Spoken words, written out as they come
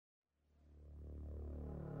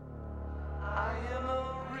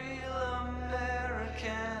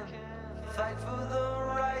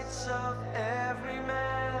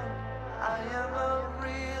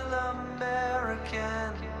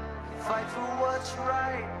what's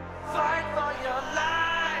right. Fight for your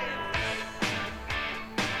life.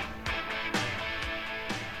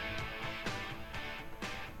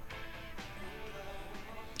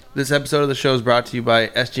 This episode of the show is brought to you by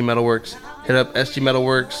SG Metalworks. Hit up SG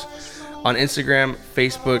Metalworks on Instagram,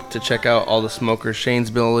 Facebook to check out all the smokers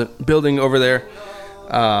Shane's building over there.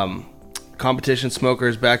 Competition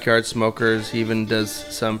smokers, backyard smokers. He even does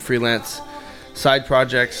some freelance side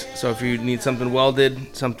projects. So if you need something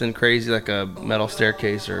welded, something crazy like a metal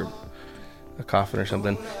staircase or a coffin or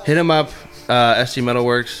something, hit him up. SG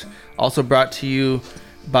Metalworks. Also brought to you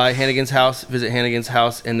by Hannigan's House. Visit Hannigan's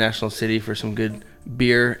House in National City for some good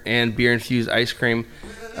beer and beer-infused ice cream.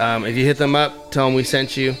 If you hit them up, tell them we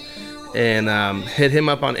sent you. And hit him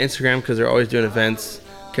up on Instagram because they're always doing events,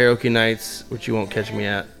 karaoke nights, which you won't catch me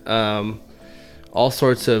at. All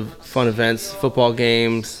sorts of fun events, football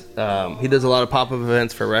games. He does a lot of pop-up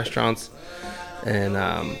events for restaurants and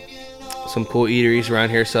some cool eateries around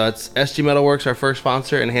here. So it's SG Metalworks, our first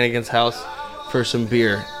sponsor, and Hannigan's House for some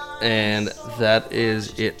beer. And that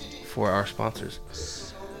is it for our sponsors.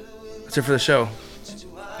 That's it for the show.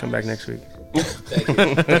 Come back next week. Thank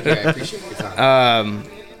you. Thank you. I appreciate your time.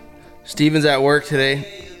 Steven's at work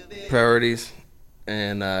today. Priorities.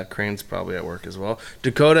 And Crane's probably at work as well.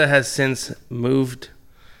 Dakota has since moved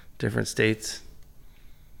different states.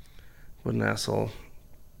 What an asshole.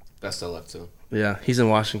 Best of luck to him. Yeah, he's in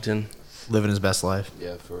Washington. Living his best life.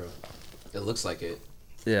 Yeah, for real. It looks like it.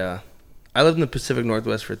 Yeah. I lived in the Pacific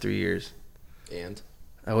Northwest for 3 years. And?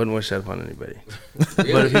 I wouldn't wish that upon anybody.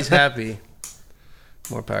 Really? But if he's happy,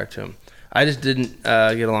 more power to him. I just didn't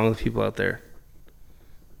get along with people out there.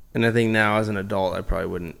 And I think now as an adult, I probably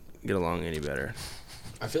wouldn't get along any better.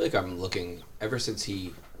 I feel like I'm looking, ever since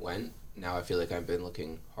he went, now I feel like I've been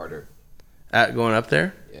looking harder. At going up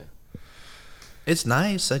there? Yeah. It's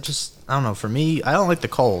nice. I don't know. For me, I don't like the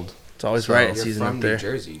cold. It's always So right you're season from up there. New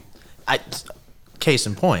Jersey. Case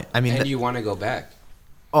in point. I mean, And you want to go back.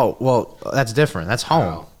 oh well, that's different. That's home.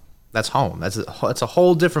 Wow. That's home. That's a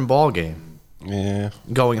whole different ball game. Yeah.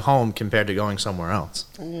 Going home compared to going somewhere else.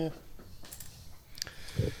 Yeah.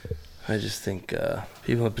 I just think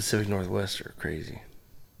people in the Pacific Northwest are crazy.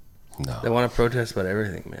 No. They want to protest about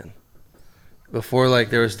everything, man. Before, like,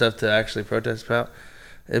 there was stuff to actually protest about.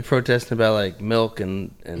 They're protesting about, like, milk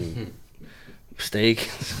and steak.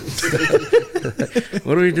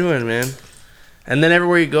 What are we doing, man? And then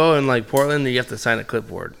everywhere you go in, like, Portland, you have to sign a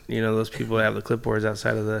clipboard. You know, those people that have the clipbours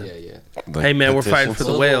outside of the... Yeah, yeah. Like Hey, man, we're fighting for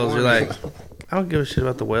petitions. the whales. You're like, I don't give a shit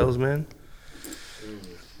about the whales, man.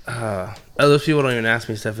 Those people don't even ask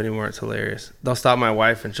me stuff anymore. It's hilarious. They'll stop my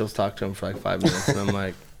wife and she'll talk to him for like 5 minutes. And I'm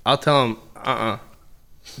like, I'll tell him, I'm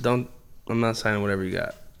not signing whatever you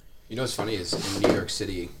got. You know what's funny is in New York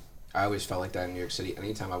City, I always felt like that in New York City.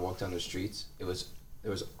 Anytime I walked down the streets, there was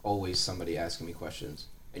always somebody asking me questions.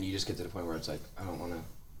 And you just get to the point where it's like, I don't want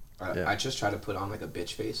to... Yeah. I just try to put on like a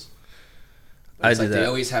bitch face. I It's do like that. They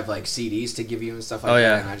always have like CDs to give you and stuff like Oh, that.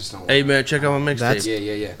 yeah. And I just don't Hey, want man, check out my That's-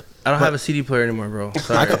 mixtape. Yeah. I don't have a CD player anymore, bro.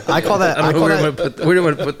 Sorry. I call that. I don't know where do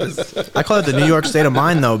I put this. I call it the New York state of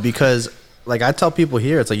mind, though, because like I tell people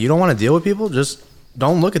here, it's like you don't want to deal with people, just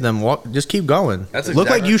don't look at them. Just keep going. That's look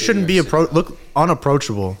like exactly you shouldn't be New York look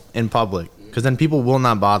unapproachable in public, because then people will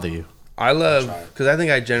not bother you. I love, because I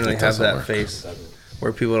think I generally It have doesn't that work. face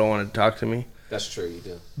where people don't want to talk to me. That's true, you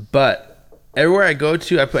do. But everywhere I go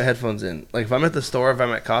to, I put headphones in. Like if I'm at the store, if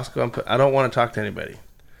I'm at Costco, I don't want to talk to anybody.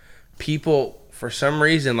 People, for some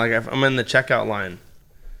reason, like if I'm in the checkout line,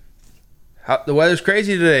 the weather's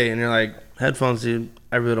crazy today, and you're like, headphones, dude,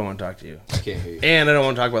 I really don't want to talk to you. I can't hear you. And I don't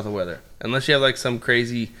want to talk about the weather. Unless you have like some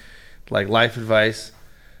crazy like life advice,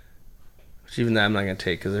 which even that I'm not going to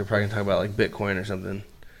take because they're probably going to talk about like Bitcoin or something.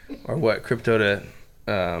 Or what crypto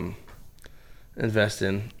to invest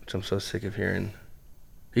in, which I'm so sick of hearing.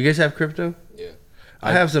 You guys have crypto? Yeah.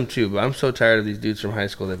 I have some too, but I'm so tired of these dudes from high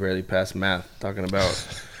school that barely passed math talking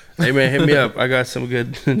about, hey man, hit me up. I got some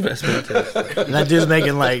good investment tips. And that dude's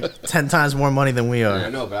making like 10 times more money than we Yeah, I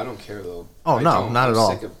are. know, but I don't care though. Oh, I no, don't. not at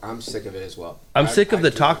all. I'm sick of it as well. I'm sick of I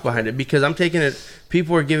the do talk not behind care. it because I'm taking it.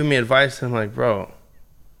 People are giving me advice, and I'm like, bro,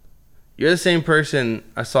 you're the same person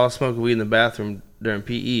I saw smoke weed in the bathroom during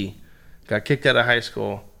PE. Got kicked out of high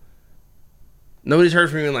school. Nobody's heard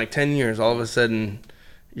from you in like 10 years. All of a sudden,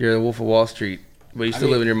 you're the Wolf of Wall Street, but you still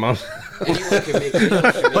live in your mom's. Anyone can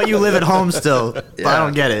make. But you live at home still. But I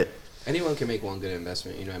don't get it. Anyone can make one good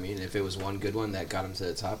investment. You know what I mean? If it was one good one that got them to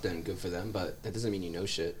the top, then good for them. But that doesn't mean you know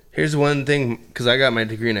shit. Here's one thing, because I got my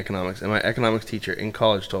degree in economics, and my economics teacher in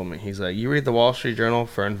college told me, he's like, you read the Wall Street Journal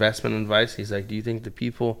for investment advice? He's like, do you think the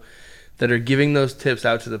people that are giving those tips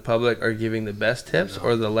out to the public are giving the best tips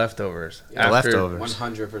or the leftovers? Yeah. The leftovers.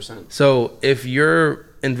 100%. So if you're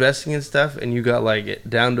investing in stuff and you got like it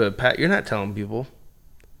down to a pat, you're not telling people.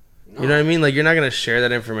 No. You know what I mean? Like, you're not gonna share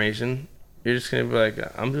that information. You're just gonna be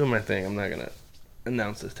like, I'm doing my thing. I'm not gonna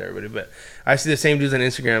announce this to everybody. But I see the same dudes on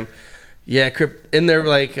Instagram. Yeah, in their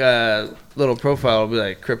like little profile will be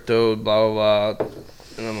like crypto, blah blah blah,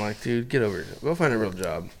 and I'm like, dude, get over it. Go find a real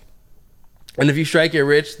job. And if you strike it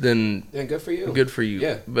rich, then good for you. good for you.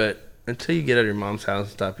 Yeah. But until you get out of your mom's house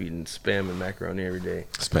and stop eating spam and macaroni every day.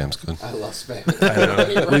 Spam's good. I love spam.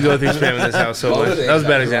 I know. We go through spam in this house so much. That was a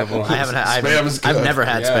bad example. I haven't had. Spam is good. I've never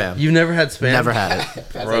had Yeah. spam. You've never had spam? Never had it.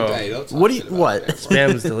 Pat's Bro. like, "Hey, don't talk What do you? shit about What?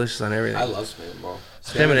 Spam is delicious on everything. I love spam, bro.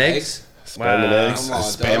 Spam and eggs? Spam and eggs. Come on,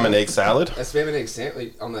 Spam dog. and egg salad? A spam and egg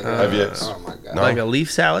sandwich. Oh my god. Have you- Oh my god. No. Like a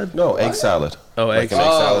leaf salad? No, egg salad. Oh, Like egg an egg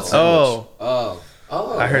salad sandwich. Oh.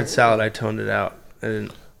 I heard salad. I toned it out. I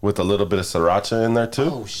didn't. With a little bit of sriracha in there too.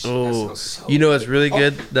 Oh shit. That Oh, sounds so you know what's good. really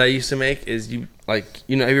good that I used to make is have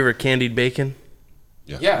you ever candied bacon?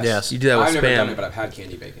 Yes. Yes. You do that with I've never done spam. it, but I've had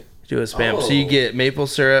candy bacon. You do it with spam. So you Oh. get maple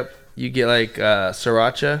syrup, you get like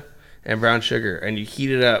sriracha and brown sugar, and you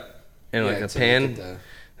heat it up in like a to pan. make it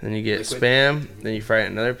Then you get liquid. spam. Then you fry it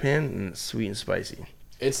in another pan, and it's sweet and spicy.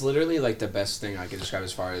 It's literally like the best thing I can describe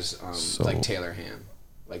as far as So- like Taylor ham.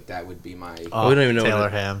 Like that would be my we don't even know what Taylor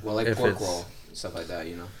it- ham. well, like if pork it's- roll and stuff like that.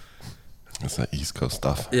 You know, It's that East Coast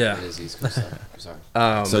stuff. Yeah. it is easy. I'm sorry.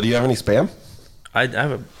 So do you have any spam? I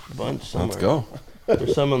have a bunch somewhere. Let's go.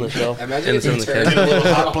 There's some on the shelf. Imagine and if some you in the turned cabinet. a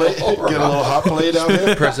little Hot plate. Get a little hot plate out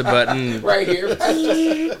here. Press a button. right here. As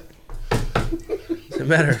a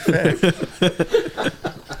matter of fact.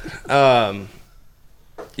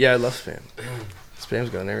 Yeah, I love spam. Spam's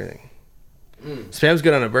good on everything. Spam's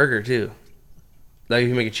good on a burger too. Like if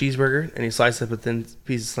you make a cheeseburger and you slice up a thin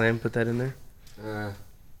piece of slam, put that in there.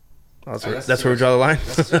 That's where, that's that's too where we draw the line.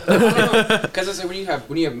 Because it's like when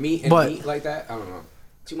you have meat and But- meat like that, I don't know.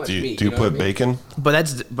 Too much Do you, meat. do you know put what I mean? bacon? But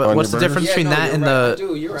On what's the your burger? difference Yeah, between no, that you're and right. I the?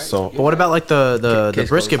 do, you're right. So- You're But what right. about like the Case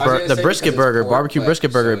brisket closed. I was the gonna say brisket because it's burger, pork, barbecue but-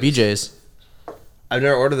 brisket burger so at BJ's? I've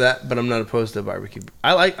never ordered that, but I'm not opposed to barbecue.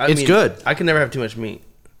 It's mean, good. I can never have too much meat.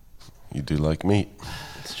 You do like meat.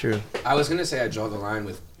 It's true. I was gonna say I draw the line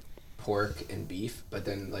with pork and beef, but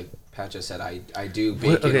then like Pat just said, I do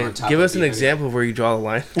bacon Okay, on top. give of us an beef. example of where you draw the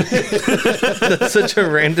line. That's such a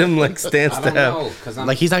random like stance I to don't have. know because I'm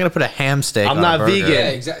Like he's not gonna put a ham steak. I'm on not a burger. vegan. yeah,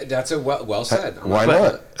 exactly. That's a well said. I'm Why not-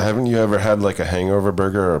 not? Haven't you ever had like a hangover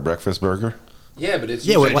burger or a breakfast burger? Yeah, but it's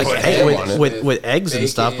Yeah, with usually like just ham with, on it. with eggs and bacon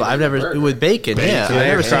stuff, but I've and never burger. with bacon. Yeah, Bacon, I've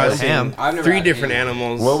never eggs, seen I've with seen ham. I've never Three had different ham.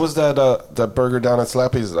 animals. What was that burger down at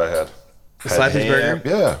Slappy's that I had? Had Slappy's ham- burger?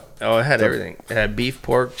 Yeah. Oh, it had everything. It had beef,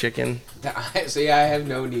 pork, chicken. See, I have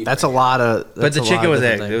no need. That's for a lot of. But that's the a lot chicken of was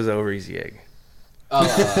different egg. It things. was an over easy egg.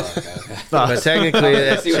 Okay. But technically, I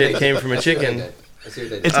that see what they shit did. came from a I see what they chicken. did. I see what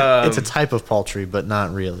they did. It's a type of poultry, but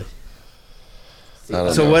not really. See, I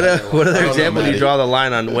don't So know. what I what don't other know, example do you Maddie. draw the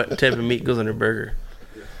line on what type of meat goes on a burger?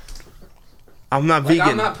 I'm not Like,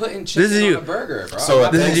 vegan. I'm not putting chicken This is you. on a burger, bro. So I'm at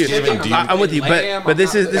not This is putting you. Thanksgiving, chicken, do I'm with you, lamb, but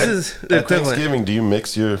this I'm is not this putting- is the At equivalent. Thanksgiving, do you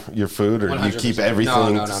mix your food or do you keep 100%.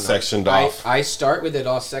 everything No. sectioned off? I start with it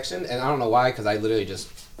all sectioned, and I don't know why, because I literally just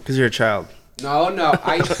Because you're a child. no.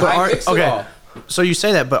 I are- fix it okay. all. So you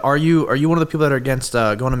say that, but are you one of the people that are against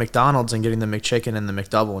going to McDonald's and getting the McChicken and the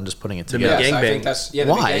McDouble and just putting it The together? Yes, I gangbang. think that's the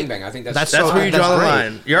Why? gangbang. I think that's That's That's So, where you that's draw the great.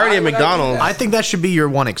 line. You're already Why at would I do McDonald's. that? I think that should be your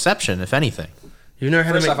one exception, if anything. You've never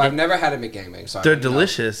had First a off, I've McDonald's. never had a McGangbang, so I They're don't know.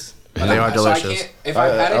 delicious. But They I- are so delicious. I can't, if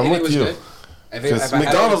I've had it I'm and it with was you. good, Because I had it-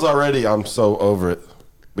 McDonald's already, I'm so over it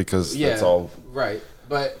because yeah, that's all. right.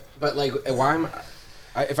 But like, why am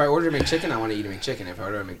if I order a McChicken, I want to eat a McChicken. If I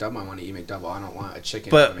order a McDouble, I want to eat McDouble. I don't want a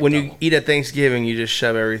chicken. But or a when you McDouble. eat at Thanksgiving, you just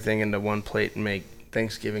shove everything into one plate and make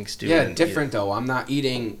Thanksgiving stew. yeah, and eat different though. I'm not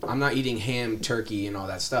eating ham, turkey, and all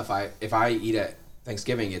that stuff. If I eat at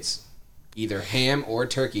Thanksgiving, it's either ham or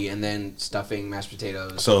turkey, and then stuffing, mashed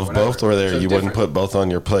potatoes. So or if whatever. both were there, So you different. wouldn't put both on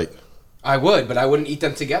your plate. I would, but I wouldn't eat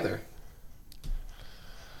them together. it.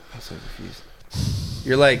 I'm so confused.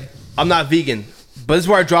 You're like, I'm not vegan, but this is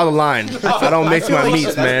where I draw the line. I don't mix my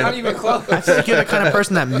meats, That's not man. even close. I feel like you're the kind of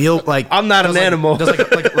person that meal like. I'm not an does, like- animal.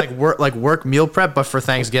 Does like work meal prep, but for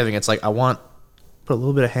Thanksgiving, it's like I want put a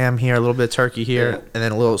little bit of ham here, a little bit of turkey here, Yeah. and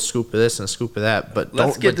then a little scoop of this and a scoop of that. But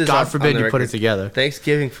Let's don't. get But this God on forbid the you put it record. together.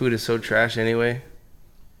 Thanksgiving food is so trash anyway.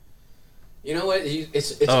 You know what?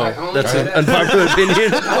 It's Oh, I only that's say an that- unpopular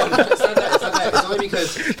opinion. No, it's not that. It's not that. It's only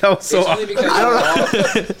because. That was so. It's only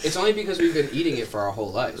because it's only because we've been eating it for our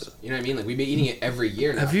whole lives. You know what I mean? Like we've been eating it every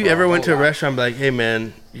year now. Have you for our ever went to whole a life. restaurant and be like, hey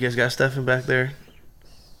man, you guys got stuff in back there?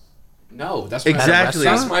 No, that's what Exactly.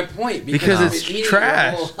 That's my point. Because I've it's been eating it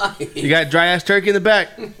trash. my whole life. You got dry ass turkey in the back.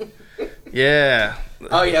 Yeah.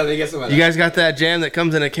 Oh yeah, let me get some of that. You guys got that jam that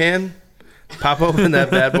comes in a can? Pop open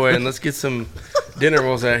that bad boy and let's get some dinner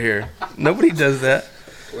rolls out here. Nobody does that.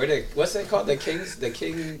 What's that called? King's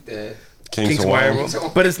King's Hawaiian. Hawaiian roll.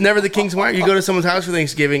 But it's never the King's Hawaiian. You go to someone's house for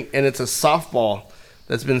Thanksgiving and it's a softball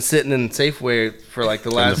that's been sitting in Safeway for like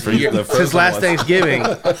the last freezer- year. the Since frozen last ones. Thanksgiving.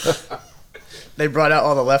 They brought out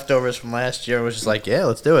all the leftovers from last year. It was just like, yeah,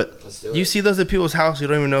 let's do it. Let's do it. You see those at people's house, you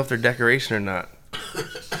don't even know if they're decoration or not.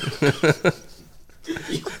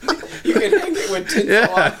 You can hang it with tinfoil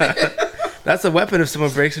Yeah. on it. That's a weapon if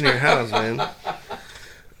someone breaks into your house, man.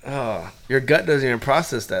 Oh, your gut doesn't even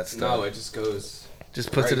process that stuff. No, it just goes.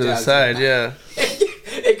 Just puts right it to the down. side, yeah.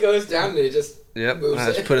 It goes down and it just. Yep. moves I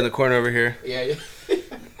just it. put it in the corner over here. Yeah.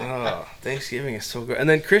 Oh, Thanksgiving is so good. And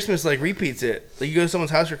then Christmas like repeats it. Like you go to someone's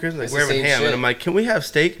house for Christmas, like It's we're the having same ham, shit. and I'm like, can we have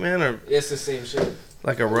steak, man, or It's the same shit.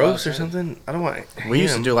 like a Well, roast or okay. something? I don't want. We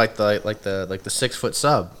used to ham. do like the 6 foot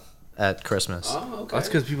sub at Christmas, Oh, okay. That's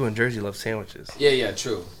because people in Jersey love sandwiches. Yeah,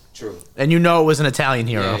 true. and you know it was an Italian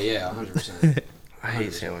hero. Yeah, 100%. I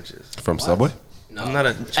hate sandwiches. From Subway? No. I'm not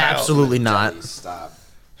a child. Absolutely not. Please stop.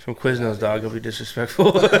 From Quiznos, dog. Don't be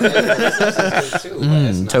disrespectful. Yeah, that's good too, but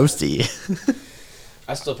it's not. Toasty.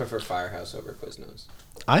 I still prefer Firehouse over Quiznos.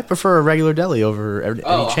 I prefer a regular deli over any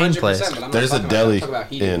chain 100%, place. but I'm not There's a talking deli about, I'm talking about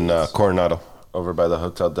heated in meats. Coronado, over by the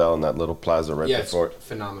Hotel Del in that little plaza right Yeah, it's before it.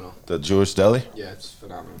 phenomenal. The Jewish deli? Yeah, it's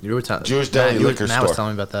phenomenal. You were telling Jewish deli liquor Matt was store.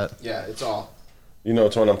 telling me about that. Yeah, it's all. You know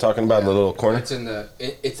which one I'm talking about, in the little corner? It's in the.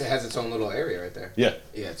 It has its own little area right there. Yeah.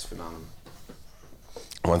 Yeah, it's phenomenal.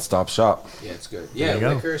 One-stop shop. Yeah, it's good. There Yeah, you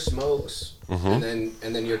go. liquor, smokes, and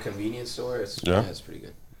then your convenience store. It's Yeah. it's pretty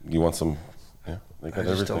good. You want some? Yeah, they I got just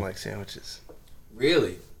everything. don't like sandwiches.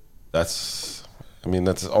 Really? That's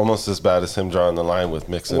almost as bad as him drawing the line with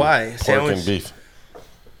mixing Why? pork Sandwich- and beef.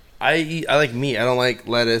 I like meat. I don't like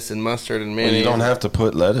lettuce and mustard and Well, mayonnaise. you don't have to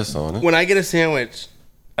put lettuce on it. When I get a sandwich,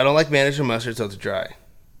 I don't like mayonnaise or mustard, so it's dry.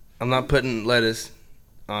 I'm not putting lettuce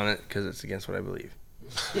on it because it's against what I believe.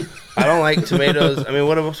 I don't like tomatoes. I mean,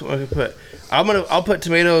 what else am I gonna put? I'll put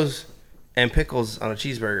tomatoes and pickles on a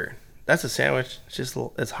cheeseburger. That's a sandwich. It's just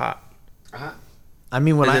it's hot. I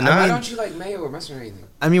mean, when Is I, it I not? Why mean, don't you like mayo or mustard or anything?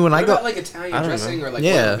 I mean, when I What go, about like I Italian don't dressing know. or like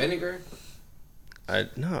Yeah. what, vinegar? I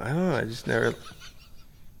don't know. I just never.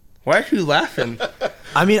 Why are you laughing?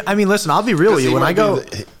 I mean, listen, I'll be real with you. When I go,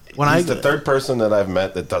 when He's I the third person that I've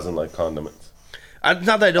met that doesn't like condiments. Not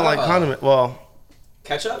that I don't like Oh. condiment. Well,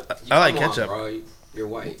 Ketchup? I like Come on, ketchup. bro. You're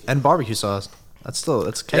white. and barbecue sauce, that's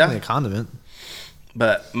technically a condiment.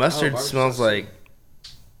 but mustard barbecue smells sauce. like.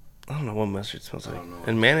 I don't know what mustard smells like. don't know.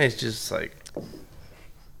 And mayonnaise just like.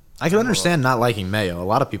 I can understand not liking mayo. A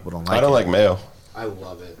lot of people don't like. I don't it. like mayo, I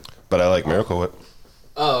love it. but I like Miracle Whip.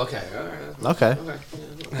 Oh, okay. All right. Okay. Okay.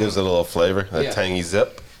 Yeah. Gives it a little flavor, that Yeah. tangy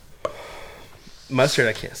zip. Mustard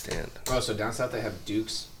I can't stand. Bro, so down south they have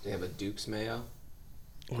Duke's. They have a Duke's mayo.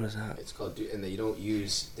 What is that? It's called Duke, and they don't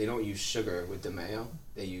use sugar with the mayo.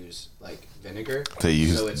 They use like vinegar. They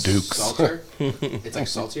use so it's Duke's. saltier. It's like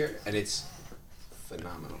saltier, and it's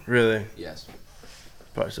phenomenal. Really? Yes.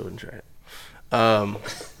 Probably still wouldn't try it.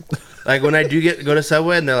 Like when I do go to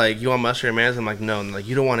Subway and they're like, "You want mustard or mayonnaise?" I'm like, "No." And they're like,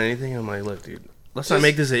 "You don't want anything?" I'm like, "Look, dude, let's not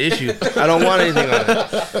make this an issue. I don't want anything on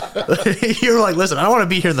it." You're like, listen, I don't want to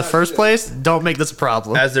be here in the first place. Don't make this a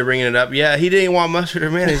problem. As they're ringing it up, yeah, he didn't want mustard or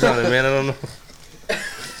mayonnaise on it, man. I don't know.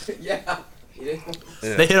 Yeah. He didn't-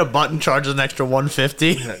 They hit a button, charges an extra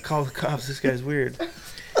 $150. Yeah, call the cops. This guy's weird.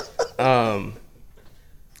 No,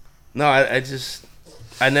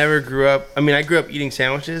 I never grew up. I mean, I grew up eating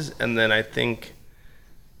sandwiches, and then I think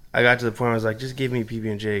I got to the point where I was like, just give me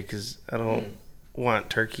PB&J because I don't want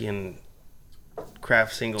turkey and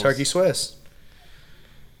Kraft singles. Turkey Swiss.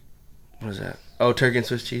 What is that? Oh, turkey and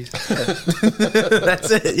Swiss cheese.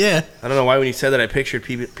 That's it. Yeah, I don't know why when you said that I pictured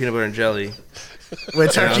peanut butter and jelly.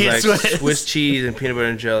 with And I turkey and was like, Swiss. Swiss cheese and peanut butter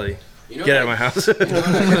and jelly. You know Get out what of my house.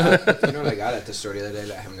 You know what I got at the store the other day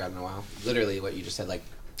that I haven't gotten in a while? Literally what you just said, like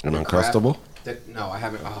An the Uncrustable? Kraft- no, I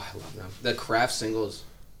haven't. Oh, I love them. The Kraft singles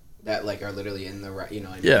that like are literally in the in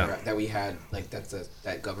Yeah. the, that we had, like that's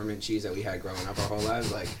that government cheese that we had growing up our whole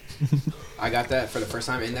lives. Like I got that for the first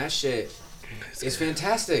time, and that shit is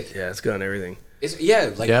fantastic. Yeah, it's good on everything. It's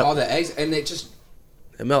like Yep. all the eggs, and it just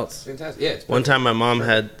It melts. fantastic. Yeah, it's One time my mom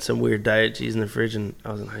had some weird diet cheese in the fridge and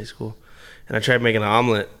I was in high school. And I tried making an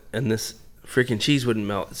omelet and this freaking cheese wouldn't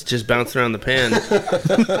melt. It's just bouncing around the pan.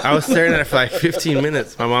 I was staring at it for like 15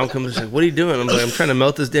 minutes. My mom comes and she's like, "What are you doing?" I'm like, "I'm trying to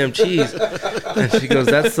melt this damn cheese." And she goes,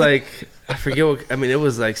 "That's like, I forget what, I mean, it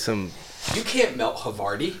was like some, You can't melt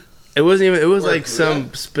Havarti. it wasn't even, it was Or like some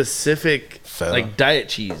Gouda. specific, Feta. like diet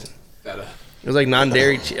cheese. Gotta. It was like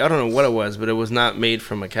non-dairy cheese. I don't know what it was, but it was not made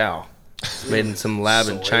from a cow. It's made in some lab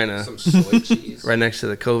in China, Some soy cheese. right next to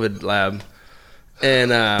the COVID lab.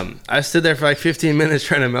 And I stood there for like 15 minutes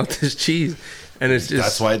trying to melt this cheese, and it's just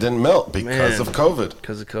That's why it didn't melt because Man. of COVID.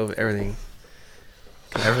 because of COVID. Everything.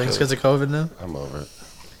 Everything's because of COVID now. I'm over it.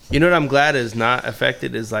 You know what I'm glad is not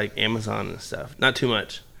affected is like Amazon and stuff. Not too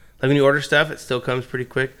much. Like when you order stuff, it still comes pretty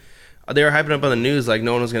quick. They were hyping up on the news like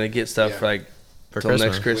no one was gonna get stuff Yeah. for like For till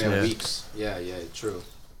next Christmas. We have Christmas. weeks. Yeah, true.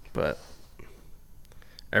 But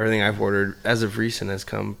everything I've ordered as of recent has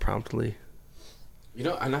come promptly. You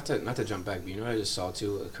know, not to jump back, but you know what I just saw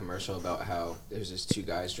too? A commercial about how there's just two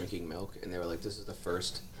guys drinking milk, and they were like, "This is the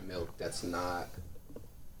first milk that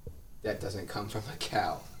doesn't come from a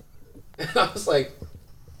cow." And I was like,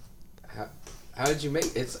 "How did you make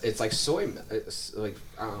it's like soy milk? It's like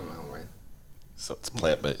I don't know, right? So it's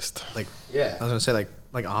plant based. Like Yeah, I was gonna say like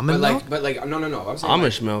but almond milk. like no. I'm saying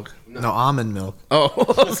Amish milk. No, almond milk. Oh,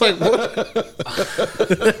 I was like, what?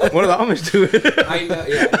 What do the Amish do? I know,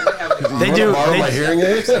 yeah. They do. Borrow my hearing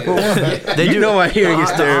aids? They You do. know my hearing is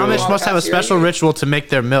The terrible. Amish must have a special ritual to make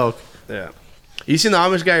their milk. Yeah. You seen the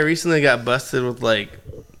Amish guy recently got busted with like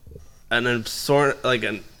an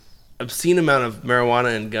obscene amount of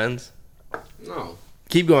marijuana and guns? No,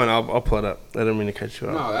 Keep going. I'll pull it up. I didn't mean to cut you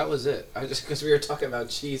off. no, that was it. I just because we were talking about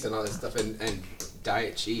cheese and all this stuff and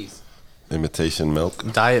diet cheese. Imitation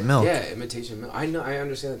milk. Diet milk. Yeah, imitation milk. I know. I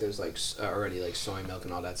understand that there's like already like soy milk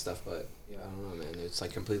and all that stuff, but yeah, I don't know, man. It's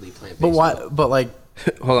like completely plant based. But why? But like,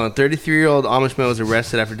 Hold on. 33-year-old Amish man was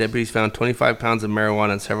arrested after deputies found 25 pounds of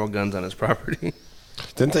marijuana and several guns on his property.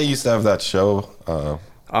 Didn't they used to have that show?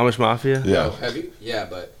 Amish Mafia? Yeah. Oh, have you? Yeah,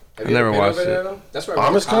 but have I you never ever been watched over there it. though? That's where I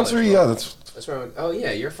went Amish to college, country? bro. Yeah, that's where I went. Oh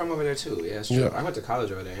yeah, you're from over there too. Yeah, that's true. Yeah. I went to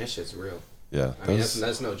college over there, and that shit's real. yeah. I mean, those-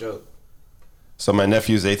 that's no joke. So my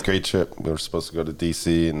nephew's 8th grade trip, we were supposed to go to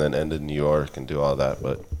DC and then end in New York and do all that,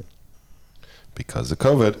 but because of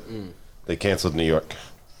COVID, they canceled New York,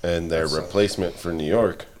 and their That sucks. replacement for New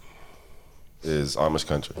York is Amish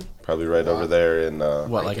country, probably right over there in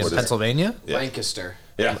what? Like in is it? Pennsylvania? Yeah. Lancaster.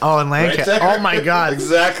 Yeah. Oh, in Lancaster. there. Oh my God.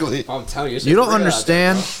 Exactly. I'm telling you, You don't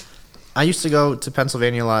understand. I used to go to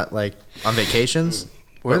Pennsylvania a lot, like on vacations.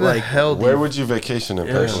 Where the like, hell do Where would you vacation in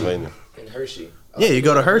Pennsylvania? In Hershey. Yeah, you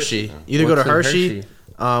go to Hershey. Either go to What's in Hershey.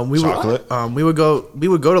 We Chocolate? would we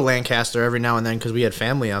would go to Lancaster every now and then because we had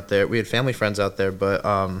family out there. We had family friends out there, but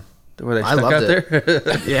Were they I stuck loved out it.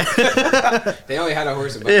 there? yeah, They only had a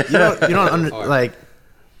horse and buggy. you don't under, Hard. like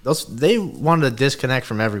those. They wanted to disconnect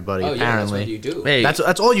from everybody. Oh yeah, that's what apparently, you do. Hey,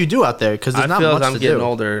 that's all you do out there because there's I not feel much as I'm to getting do.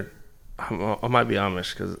 older, I might be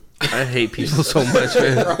Amish because I hate people so much,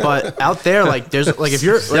 man. But out there, like there's like if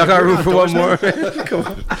you're Y'all got room for one more? Come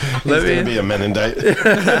on. He's Let gonna me. be a Mennonite.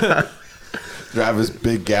 Drive his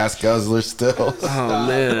big gas guzzler still. Oh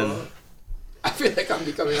man. I feel like I'm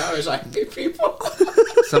becoming Irish. I hate people.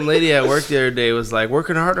 Some lady at work the other day was like,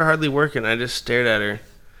 working hard or hardly working. I just stared at her.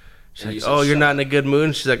 She's And you like, said, oh, you're "Shut not up." in a good mood?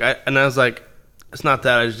 And she's like, and I was like, it's not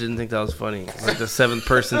that. I just didn't think that was funny. Like the 7th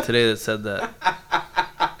person today that said that.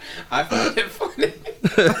 I find it funny.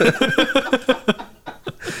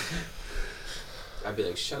 I'd be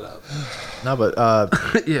like, shut up. no, but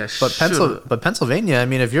Yeah, but Pennsylvania. I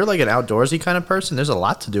mean, if you're like an outdoorsy kind of person, there's a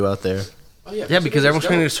lot to do out there. Oh yeah. Yeah, because everyone's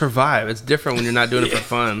trying to Pennsylvania's survive. It's different when you're not doing it for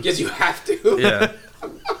fun. dope. Yes, you have to. Yeah.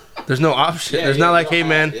 There's no option. Yeah, There's yeah, not like, you hey don't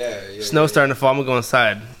man, have- yeah, snow's yeah. starting to fall. I'm gonna go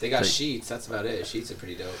inside. They got Like, sheets. That's about it. Sheets are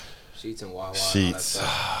pretty dope. Sheets and Wawa. and all that Sheets.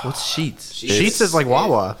 stuff. What's sheets? Sheets is like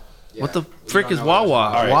Wawa. Yeah. What the You frick don't is know what Wawa?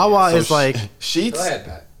 I'm talking about. Wawa So is like Sheets Go ahead,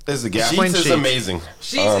 Pat. is the gas. Explain Sheets is Sheets. amazing.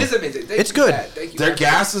 Sheets is amazing. Thank It's you, good. Pat. Thank you. Their Pat.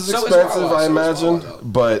 gas is So expensive, Wawa. I So is imagine, Wawa, though.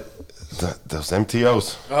 but those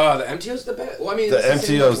MTOs, Oh, the MTO's the best. Well, I mean, The it's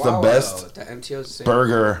same MTO's with the Wawa, best though. The MTO's the same.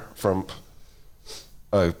 burger from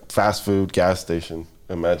a fast food gas station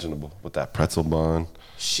imaginable with that pretzel bun.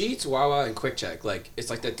 Sheets, Wawa, and Quick Check. Like, it's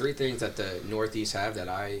like the three things that the Northeast have that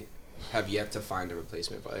I have yet to find a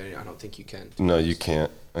replacement for. I don't think you can. No, you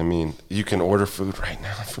can't. I mean, you can order food right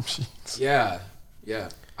now from Sheets. Yeah, yeah.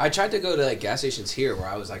 I tried to go to like gas stations here where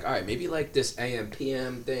I was like, all right, maybe like this AM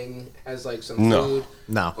PM thing has like some No. food.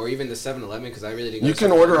 no. Or even the 7-Eleven because I really didn't. You go to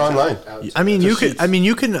can 7-Eleven order online. outside. I mean, To you could. Sheets. I mean,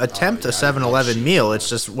 you can attempt yeah, a 7-Eleven meal. It's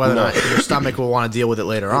just whether No. or not your stomach will want to deal with it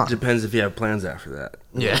later It on. depends if you have plans after that.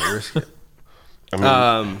 Yeah. Risk it.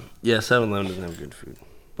 I mean, Yeah, 7-Eleven doesn't have good food.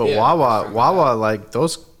 But Yeah, Wawa, that's Wawa, like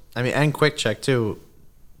those. I mean, and Quick Check too.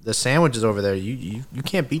 The sandwiches over there, you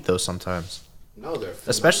can't beat those sometimes. No, they're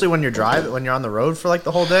Especially when you're driving, when you're on the road for like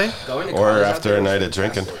the whole day. going to or college out after there a was night of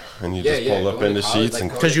drinking, fantastic. and you just pull up going to into college, Sheets like, and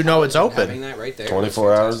going 'Cause to you know it's college and open. having that right there 24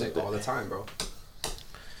 was hours a fantastic day. all the time, bro.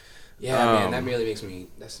 Yeah, man, that really makes me.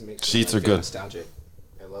 That makes Sheets me are feel good. Nostalgic.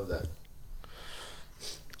 I love that.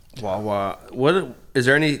 Wawa. What is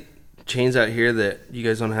there any chains out here that you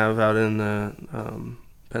guys don't have out in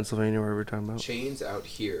Pennsylvania, where we're talking about? Chains out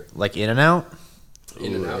here. Like In-N-Out?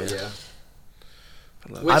 In and out, yeah.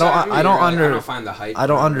 I don't find the hype. I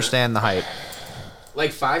don't understand the hype.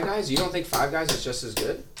 Like Five Guys, you don't think Five Guys is just as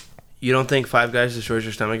good? You don't think Five Guys destroys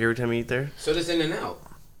your stomach every time you eat there? So does In and Out.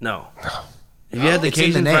 No. Have you had the It's in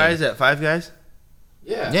the Cajun name. fries at Five Guys?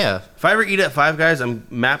 Yeah. Yeah. If I ever eat at Five Guys, I'm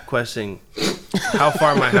map questing how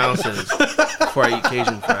far my house is before I eat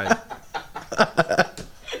Cajun fries.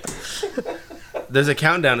 There's a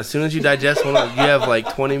countdown. As soon as you digest one, you have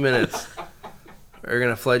like 20 minutes. We're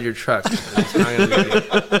gonna flood your truck. It's not gonna be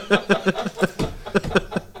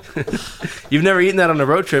good. You've never eaten that on a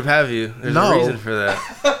road trip, have you? There's No. a reason for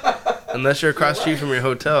that. Unless you're across the street from your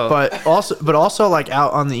hotel. But also like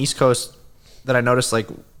out on the East Coast that I noticed, like,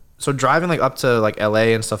 so driving like up to like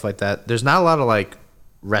LA and stuff like that, there's not a lot of like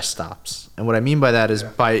rest stops. And what I mean by that is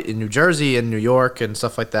in New Jersey and New York and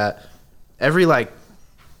stuff like that, every like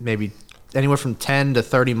maybe anywhere from 10 to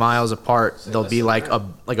 30 miles apart, there'll be like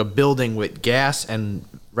a building with gas and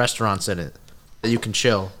restaurants in it that you can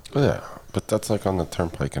chill. Yeah, but that's like on the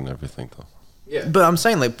turnpike and everything, though. Yeah. But I'm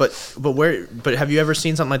saying like, but have you ever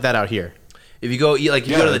seen something like that out here? if you go eat, like,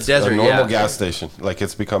 you go to the it's desert, a normal yeah. gas station. Like,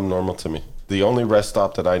 it's become normal to me. The only rest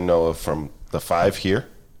stop that I know of from the 5 here,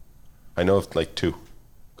 I know of like 2,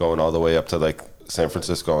 going all the way up to like San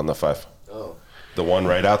Francisco on the 5. Oh. The one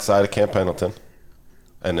right outside of Camp Pendleton,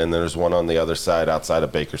 and then there's one on the other side outside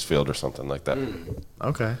of Bakersfield or something like that.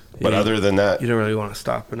 Okay. But other than that, You don't really want to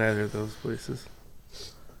stop in either of those places.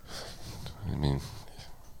 I mean,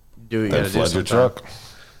 Do you then gotta do flood your sometime. truck.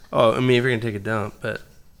 Oh, I mean, if you're gonna take a dump, but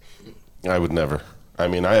I would never. I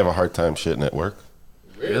mean, I have a hard time shitting at work.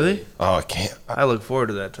 really, Oh, I can't. I look forward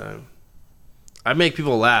to that time. I make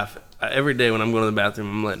people laugh every day when I'm going to the bathroom.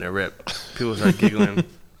 I'm letting it rip. People start giggling.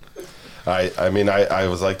 I mean, I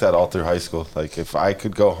was like that all through high school. Like, if I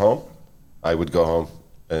could go home, I would go home.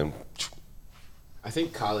 And I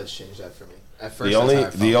think college changed that for me. At first, the that's only how I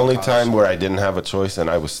felt the in only college. time where I didn't have a choice and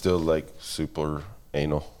I was still like super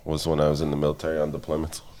anal was when I was in the military on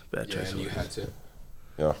deployments. Bad Yeah, choice. and you had to.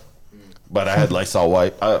 Yeah, but I had Lysol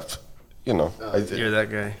wipe. You know, I You're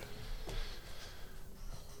that guy.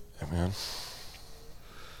 Yeah, man.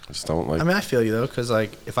 I just don't like. I mean, I feel you though, because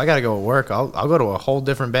like if I gotta go to work, I'll go to a whole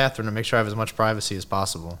different bathroom to make sure I have as much privacy as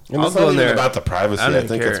possible. And I'll it's go not in even there. about the privacy. I don't I even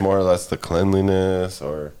think care. it's more or less the cleanliness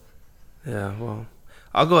or. Yeah, well,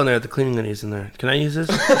 I'll go in there with the cleaning ladies in there. Can I use this?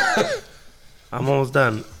 I'm almost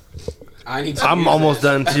done. I'm use almost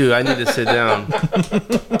this. done too. I need to sit down.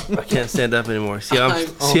 I can't stand up anymore. See how I'm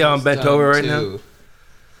almost bent done, over right too. now?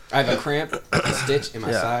 I have a cramp, a stitch in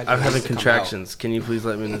my Yeah, side. I'm It having needs to come out. contractions. Can you please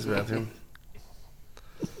let me in this bathroom?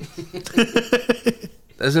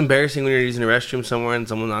 That's embarrassing when you're using a restroom somewhere and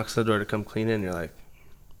someone knocks on the door to come clean it and you're like,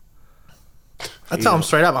 I tell them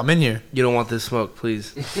straight up, I'm in here. you don't want this smoke,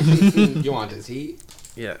 please. You want this heat?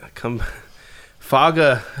 Yeah, come fog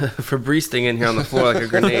a Febreze thing in here on the floor like a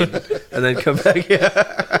grenade and then come back. Yeah.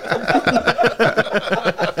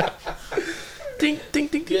 Ding, ding,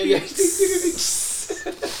 ding, ding. Yeah.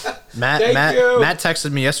 Matt Thank you. Matt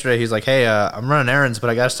texted me yesterday. He's like, "Hey, I'm running errands, but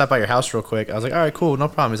I gotta stop by your house real quick." I was like, "All right, cool, no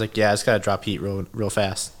problem." He's like, "Yeah, I just gotta drop heat real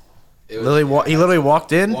fast." It was- He literally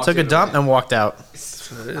walked in, Walked took a in dump, and and walked out.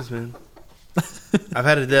 That's what it is, man. I've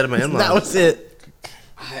had to do that at my in-laws. That was it.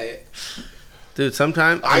 Dude,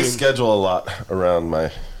 sometimes I schedule a lot around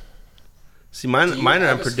my. see Do mine you are have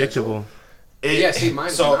a unpredictable. Yeah, see,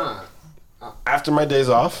 mine's not. After my days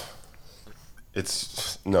off,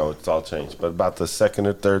 it's all changed. But about the second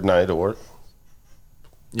or third night of work,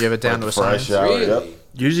 You have it down right to a before I science. shower, Really? yep.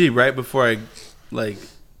 Usually right before I, like,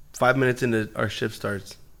 5 minutes into our shift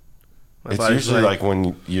starts. My It's body's usually like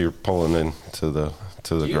when you're pulling into the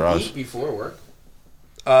Do you garage. eat before work?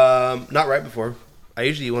 not right before. I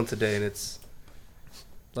usually eat once a day, and it's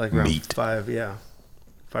like around Meat. 5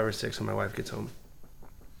 or 6 when my wife gets home.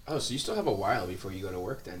 Oh, so you still have a while before you go to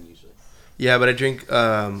work then, usually. Yeah, but I drink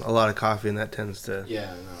a lot of coffee, and that tends to.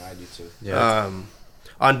 Yeah, no, I do too. Yeah.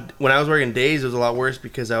 When I was working days, it was a lot worse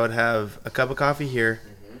because I would have a cup of coffee here,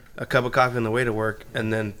 a cup of coffee on the way to work,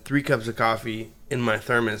 and then 3 cups of coffee in my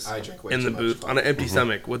thermos I drink way in too the much booth coffee. on an empty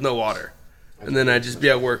stomach with no water. And then I'd just be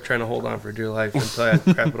at work trying to hold on for dear life until I had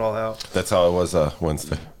to crap it all out. That's how it was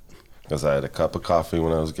Wednesday, because I had a cup of coffee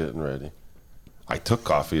when I was getting ready. I took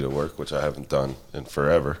coffee to work, which I haven't done in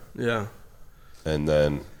forever, Yeah. and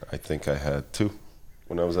then I think I had 2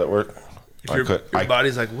 when I was at work. If your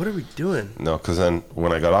body's like, what are we doing? No, because then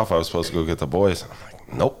when I got off, I was supposed to go get the boys. I'm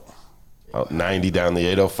like, nope. Out 90 down the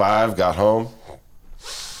 805, got home.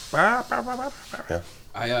 Yeah.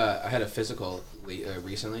 I had a physical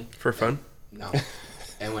recently. For fun? No.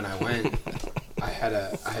 And when I went, I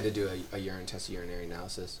had to do a urine test, urinary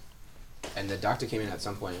analysis, and the doctor came in at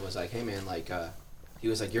some point and was like, "Hey man, like, he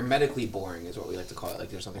was like, you're medically boring, is what we like to call it. Like,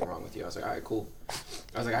 there's something wrong with you." I was like, "All right, cool."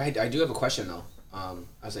 I was like, I do have a question though. I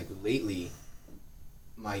was like, lately,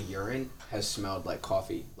 my urine has smelled like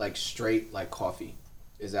coffee, like straight like coffee.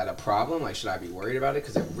 Is that a problem? Like, should I be worried about it?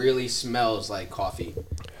 Because it really smells like coffee.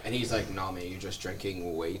 And he's like, "No, man, you're just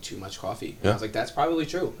drinking way too much coffee." And I was like, "That's probably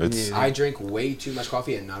true. I drink way too much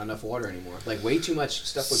coffee and not enough water anymore. Like, way too much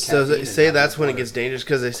stuff with caffeine." So they say and not that's enough when it water. gets dangerous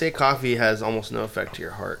because they say coffee has almost no effect to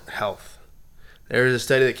your heart health. There was a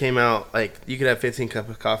study that came out, like, you could have 15 cups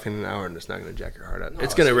of coffee in an hour and it's not going to jack your heart up. No,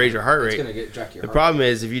 it's going to raise your heart It's rate. going to jack your The heart problem rate.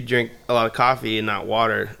 is if you drink a lot of coffee and not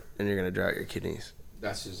water, then you're going to dry out your kidneys.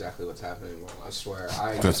 That's exactly what's happening, bro. I swear.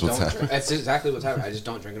 That's what's happening. That's exactly what's happening. I just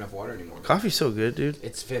don't drink enough water anymore. Coffee's so good, dude.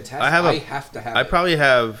 It's fantastic. I have to have I it. probably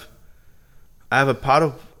have a pot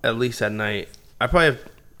of, at least at night, I probably have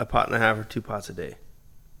a pot and a half or 2 pots a day.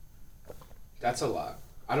 That's a lot.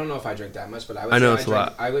 I don't know if I drink that much, but I would I know say it's a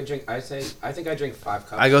lot. I would drink, I think I drink 5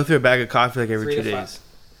 cups. I go through a bag of coffee like every 3 2 to 5. days.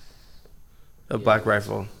 A Black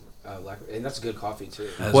Rifle. And that's good coffee, too.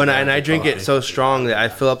 And I drink it so strong that I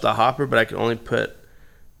fill up the hopper, but I can only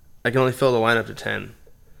fill the line up to 10.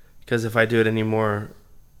 Because if I do it anymore,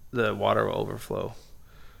 the water will overflow.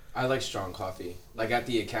 I like strong coffee. Like at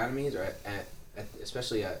the academies, or at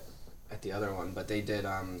especially at the other one, but they did,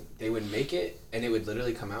 they would make it, and it would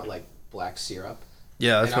literally come out like black syrup.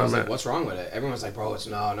 Yeah, that's And I what was I'm like, at. "What's wrong with it?" Everyone was like, "Bro, it's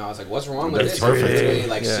no." I was like, "What's wrong with That's this?" perfect. It's really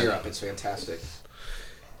like Yeah. syrup. It's fantastic.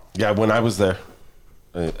 Yeah, when I was there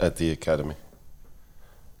at the academy,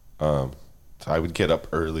 I would get up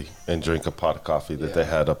early and drink a pot of coffee that they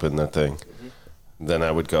had up in that thing. Then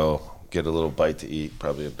I would go get a little bite to eat,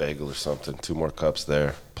 probably a bagel or something, 2 more cups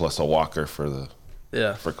there, plus a walker for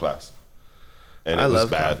class. And it I was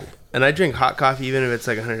love bad. coffee. And I drink hot coffee even if it's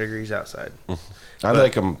like 100 degrees outside. I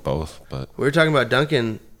like them both, but We were talking about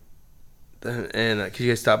Dunkin', and because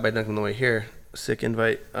you guys stopped by Dunkin' on the way here. Sick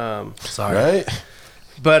invite. Sorry. right?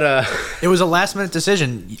 But It was a last minute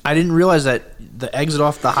decision. I didn't realize that the exit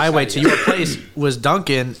off the highway to your place was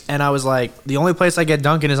Dunkin', and I was like, the only place I get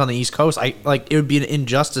Dunkin' is on the East Coast. It would be an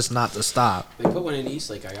injustice not to stop. They put one in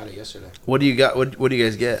Eastlake. I got it yesterday. what do you got? What do you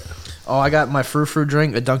guys get? Oh, I got my frou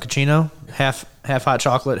drink, a Dunkaccino, half hot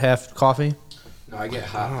chocolate, half coffee. No, I get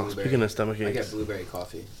hot Oh, blueberry. speaking of stomach I aches. get blueberry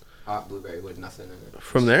coffee. Hot blueberry with nothing in it.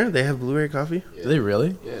 From there, they have blueberry coffee. Yeah. Do they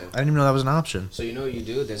really? Yeah. I didn't even know that was an option. So you know what you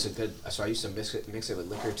do? There's a good. So I used to mix it with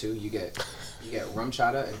liquor too. You get rum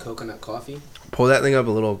chata and coconut coffee. Pull that thing up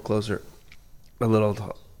a little closer.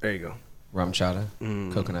 There you go. Rum chata,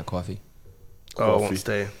 coconut coffee. Oh, it Coffee. won't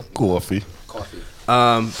stay. Coffee. Coffee.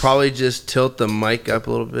 Probably just tilt the mic up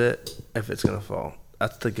a little bit if it's gonna fall.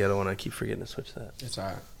 That's the ghetto one. I keep forgetting to switch that. It's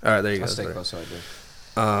alright. All right, there you I'll go. stay Sorry. close so I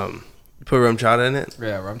do. Put rum chata in it.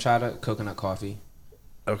 Yeah, rum chata, coconut coffee.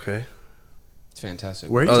 Okay. It's fantastic.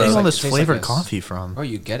 Where are you Oh, getting that's all like- this it tastes flavored like a- coffee from? Bro,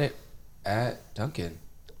 you get it at Dunkin'.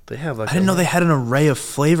 They have like. I didn't know they had an array of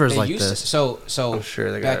flavors like used to- this. So I'm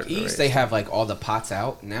sure they got back it east right. they have like all the pots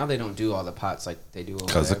out. Now they don't do all the pots like they do over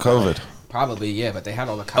Because there, of but, COVID. like, probably, yeah, but they had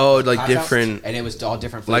all the like pots different- out, and it was all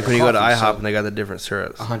different. Like when you flavored go to coffee, IHOP so- and they got the different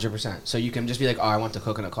syrups. 100%. So you can just be like, "Oh, I want the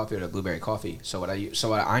coconut coffee or the blueberry coffee." So what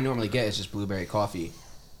I normally get is just blueberry coffee.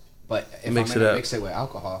 But if Mix I'm it gonna up. mix it with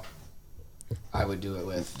alcohol, I would do it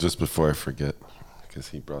with. Just before I forget, because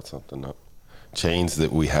he brought something up. Chains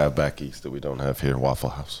that we have back east that we don't have here,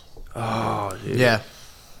 Waffle House. Oh, dude. Yeah.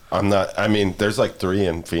 There's like 3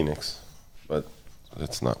 in Phoenix, but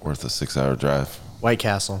it's not worth a 6-hour drive. White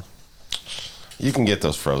Castle. You can get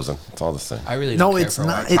those frozen. It's all the same. I really No, don't care it's for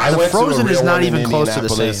not. White Castle. The went to a frozen is real not one in even close to the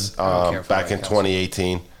Indianapolis, same. I don't care for back White in Castle.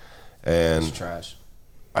 2018, It's and trash.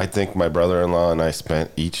 I think my brother-in-law and I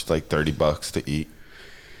spent each like $30 to eat,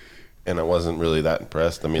 and I wasn't really that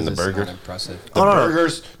impressed. I mean, the It's not burger, impressive. the Oh, no, no.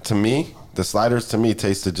 burgers to me, the sliders to me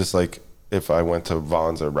tasted just like if I went to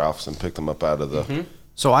Vaughn's or Ralph's and picked them up out of the.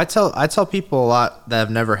 So I tell people a lot that have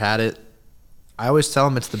never had it. I always tell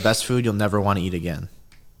them it's the best food you'll never want to eat again.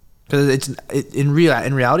 Because in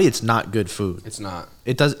reality, it's not good food. It's not.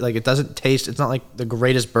 It doesn't taste. It's not like the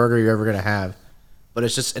greatest burger you're ever gonna have, but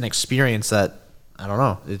it's just an experience that I don't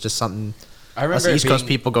know. It's just something. I remember us East Coast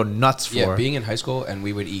being- people go nuts for. Yeah, being in high school and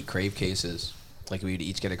we would eat crave cases. Like we would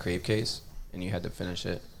each get a crave case and you had to finish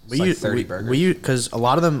it. It's like 30 burgers. Because a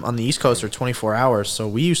lot of them on the East Coast are 24 hours. So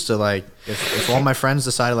we used to like if all my friends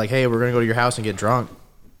decided like, hey, we're gonna go to your house and get drunk,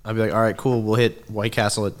 I'd be like, all right, cool, we'll hit White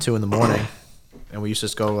Castle at 2 a.m. and we used to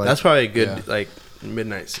just go like. That's probably a good Yeah. like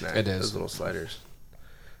midnight snack. It is. Those little sliders.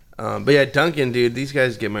 But yeah, Dunkin', dude, these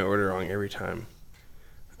guys get my order wrong every time.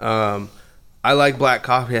 I like black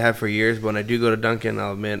coffee. I have for years, but when I do go to Dunkin',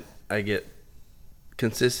 I'll admit I get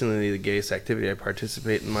consistently the gayest activity I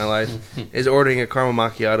participate in my life is ordering a caramel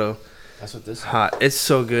macchiato. That's what this is. Hot. It's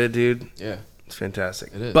so good, dude. Yeah. It's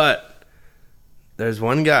fantastic. It is. But there's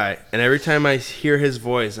one guy, and every time I hear his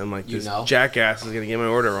voice, I'm like, this jackass is gonna get my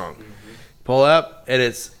order wrong. Pull up, and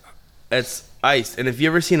it's iced. And if you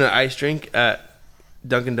ever seen an iced drink at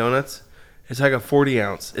Dunkin' Donuts, it's like a 40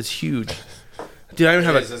 ounce. It's huge. Dude, I don't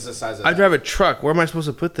even have It's the size of I that. drive a truck. Where am I supposed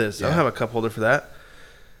to put this? I don't Yeah. have a cup holder for that.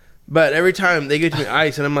 But every time they get to me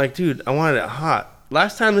ice, and I'm like, dude, I wanted it hot.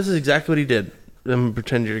 Last time, this is exactly what he did. I'm gonna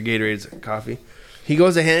pretend your Gatorade's coffee. He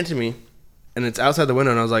goes to hand it to me, and it's outside the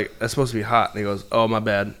window, and I was like, that's supposed to be hot. And he goes, oh, my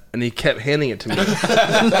bad. And he kept handing it to me. And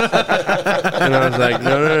I was like,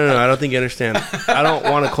 no, I don't think you understand. I don't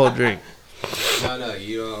want a cold drink. No,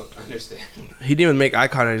 you don't understand. He didn't even make eye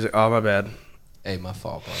contact. He's like, oh, my bad. Hey, my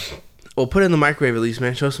fault, bro. Well, put it in the microwave at least,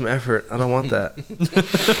 man. Show some effort. I don't want that.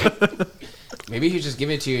 Maybe he was just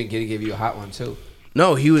giving it to you and give you a hot one too.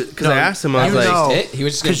 No, he was, because I asked him, I was You like, know. No, He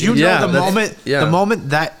was just because gonna you give know Yeah, the moment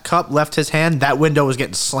that cup left his hand, that window was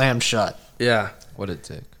getting slammed shut. yeah. What a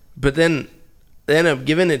dick. But then they ended up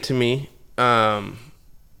giving it to me.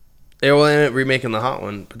 They will end up remaking the hot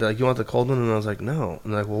one. But they're like, you want the cold one? And I was like, no.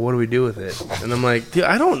 And they're like, well, what do we do with it? And I'm like, dude,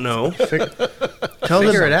 I don't know. Figure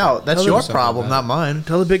Figure it out. That's Tell your them something problem, about not mine.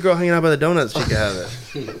 Tell the big girl hanging out by the donuts she can have it.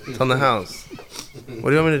 It's on the house. What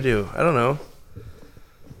do you want me to do? I don't know.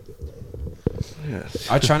 Yeah.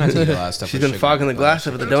 I try not to eat a lot of stuff. She's with been sugar, fogging the but glass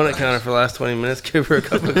up at the donut counter for the last 20 minutes. Give her a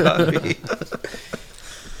cup of coffee.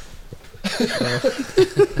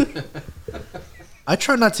 I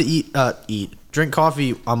try not to drink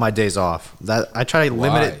coffee on my days off. That I try to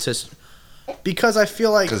limit Why? it to, because I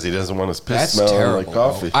feel like Because he doesn't want his piss That's smelling terrible. like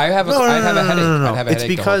coffee. Bro. I'd have a headache. I'd have a It's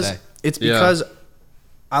headache because the whole day. it's Yeah. because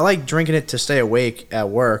I like drinking it to stay awake at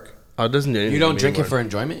work. Oh, it doesn't do anything. You don't to me drink it anymore. for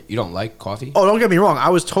enjoyment? You don't like coffee? Oh, don't get me wrong. I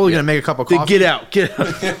was totally gonna make a cup of Dude, coffee. get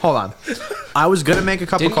out. Hold on. I was gonna make a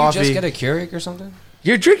cup Didn't of coffee. you just get a Keurig or something?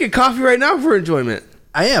 You're drinking coffee right now for enjoyment.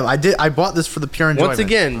 I am. I did. I bought this for the pure enjoyment. Once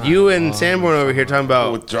again, you and Sanborn over here talking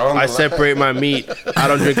about Withdrawn I the separate my meat. I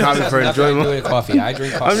don't drink coffee for Nothing to do enjoyment. with coffee. I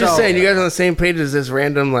drink coffee. I'm just So- saying, you guys are on the same page as this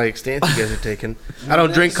random like stance you guys are taking. I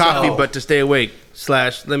don't drink coffee, So- but to stay awake. /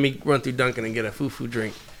 let me run through Dunkin' and get a foo-foo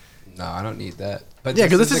drink. No, I don't need that. But Yeah,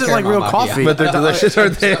 'cause this is a isn't like caramel real macchiato. coffee. But they're delicious,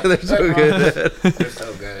 aren't they? They're so good. They're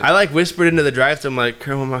so good. I like whispered into the drive-thru. I'm like,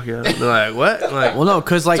 caramel macchiato. They're like, what? I'm like, Well, no,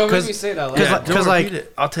 because like, Don't make me because say that loud. yeah, like- don't 'cause, like- repeat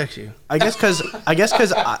it. I'll text you. I guess because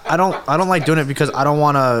I don't like doing it because I don't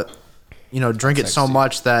want to, drink it so Sexy.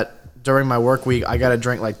 much that during my work week I got to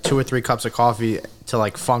drink like 2 or 3 cups of coffee to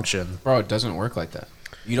like function. Bro, it doesn't work like that.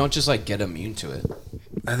 You don't just like get immune to it.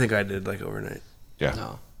 I think I did like overnight. Yeah.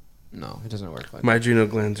 No, it doesn't work like My adrenal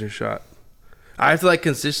glands are shot. I have to like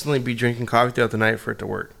consistently be drinking coffee throughout the night for it to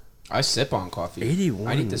work. that. I sip on coffee. 81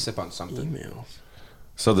 I need to sip on something. Emails.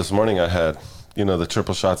 So this morning I had, the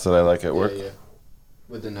triple shots that I like at work. Yeah.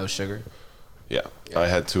 With the no sugar. Yeah. I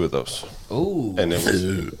had 2 of those. Ooh. And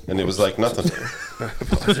it was like nothing. I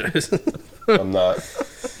apologize. I'm not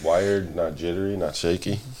wired, not jittery, not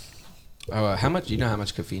shaky. How much? You know how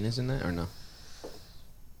much caffeine is in that or no?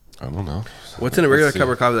 I don't know. What's in a regular Let's see. cup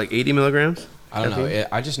of coffee? Like 80 milligrams? I don't know. Caffeine?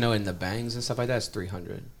 I just know in the bangs and stuff like that, it's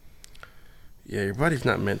 300. Yeah, your body's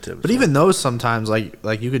not meant to. But even those sometimes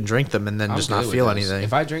like you can drink them and then I'm just good not with feel those. anything.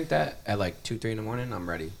 If I drink that at like 2, 3 in the morning, I'm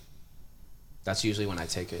ready. That's usually when I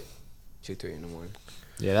take it. 2, 3 in the morning.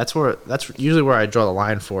 Yeah, that's usually where I draw the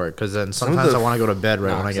line for it because then sometimes the- I want to go to bed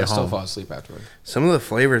right when I get still home. fall asleep afterward. Some of the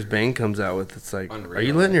flavors Bang comes out with, it's like, Unreal, are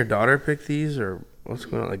you letting right? your daughter pick these or what's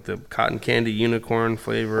going on? Like the cotton candy unicorn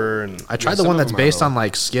flavor and I tried Yeah, the some one of that's them are based low. on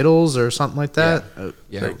like Skittles or something like that.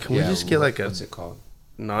 Yeah. Like, can we just get like a- what's it called?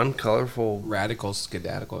 non-colorful. Radical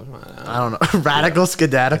skedaddle. I don't know. Radical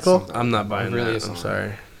Skedaddle. something. I'm not buying It really that. is I'm something.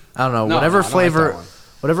 sorry. I don't know. No, whatever I don't like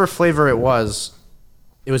that flavor it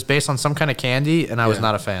was based on some kind of candy, and I was Yeah.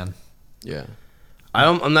 not a fan. Yeah.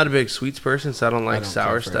 I'm not a big sweets person, so I don't like I don't sour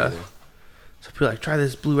care for it stuff. either. So people are like, try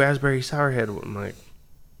this blue raspberry sour head. I'm like,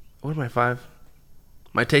 what am I, 5?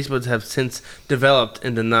 My taste buds have since developed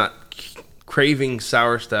into not craving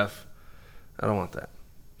sour stuff. I don't want that.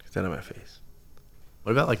 Get that out of my face.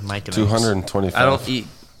 What about like Mike and Ike's? 225. I don't eat.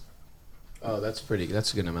 Oh, that's pretty.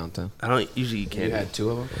 That's a good amount then. I don't usually eat You candy. had 2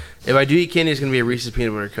 of them. If I do eat candy, it's gonna be a Reese's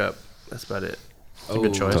peanut butter cup. That's about it. Oh,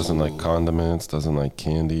 good choice. Doesn't like condiments, doesn't like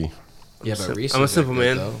candy. Yeah, but Reese's I'm a are simple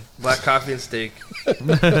good, man. Black coffee and steak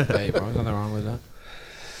Though. Hey, bro, there's nothing wrong with that.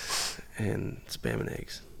 and spam and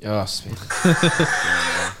eggs. Oh, sweet.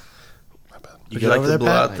 Would good you like over to there,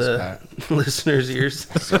 blow Pat? out Nice, the listeners'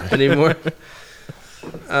 ears anymore?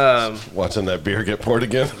 Watching that beer get poured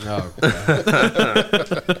again. Oh,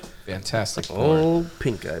 God. Fantastic. Old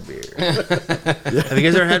pink eye beer. Have you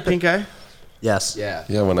guys ever had pink eye? Yes. Yeah.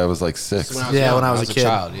 Yeah, when I was like 6. When I was Yeah, young, when I was a kid.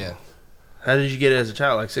 child, yeah. How did you get it as a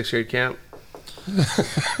child? Like 6th grade camp?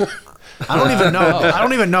 I don't even know. I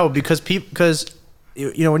don't even know because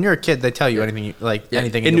you know when you're a kid they tell you anything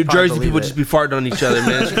anything. In and New you'll probably Jersey, believe people it. just be farting on each other,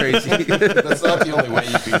 man. It's crazy. That's not the only way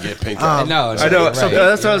you can get pink eye. No, I know. Right. So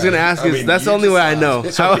that's what I was gonna ask. I Is mean, that's the you only way just I know.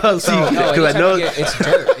 saw How else? No, Because I know. it's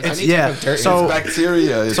dirt. It's any yeah, type of dirt. so- It's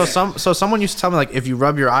bacteria. It's, So someone used to tell me like if you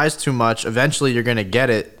rub your eyes too much, eventually you're gonna get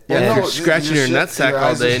it. Yeah, Well, if no, you're scratching your shit- nutsack your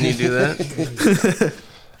all eyes- day and you do that.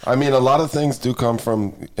 I mean, a lot of things do come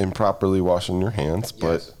from improperly washing your hands,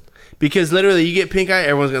 but Because literally, you get pink eye,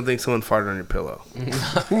 everyone's gonna think someone farted on your pillow.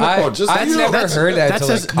 I've never heard that That's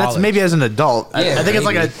until like that's maybe as an adult. I Yeah, think it's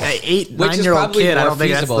like maybe. a 8, Which is 9-year-old probably kid. I more don't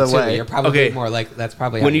think that's feasible, the too. way. You're probably Okay. more like that's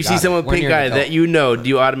probably When how you see got someone it. When pink you're an eye adult. that you know, do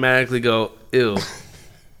you automatically go ew?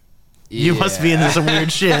 You must be into some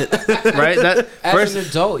weird shit. Right? That As first, an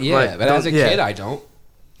adult, yeah, like, but as a yeah. kid, I don't.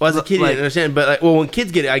 well, as a kid, you like- didn't understand. But like, well, when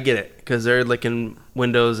kids get it, I get it because they're licking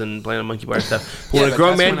windows and playing on monkey bar and stuff. But Yeah, when a but grown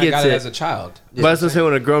that's man when I gets got it, as a child. but I was gonna say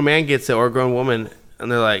when a grown man gets it or a grown woman,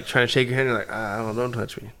 and they're like trying to shake your hand, you're like, don't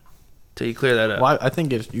touch me, till you clear that up. Well, I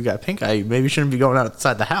think if you got pink eye, you maybe shouldn't be going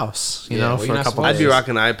outside the house. You Yeah, know, well, for you're a not couple supposed I'd be days.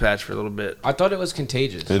 rocking an eye patch for a little bit. I thought it was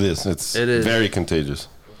contagious. it is. It's It is. very contagious.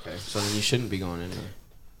 Okay, so then you shouldn't be going anywhere.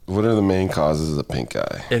 What are the main causes of pink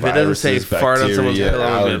eye? If it doesn't say fart on someone's bacteria, pillow,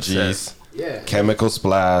 I'm gonna be allergies, upset. Yeah. chemical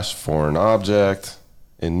splash, foreign object,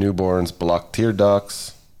 in newborns, blocked tear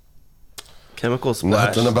ducts. Chemical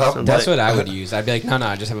splash. Nothing about- Sounds That's like- what I would use. I'd be like, no,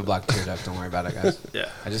 I just have a blocked tear duct. Don't worry about it, guys. Yeah.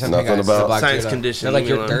 I just have Nothing pink eye. It's just a about- blocked Science tear duct. condition, They're like,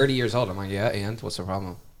 leave me you're alone. 30 years old. I'm like, yeah, and what's the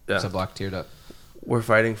problem? Yeah. It's a blocked tear duct. We're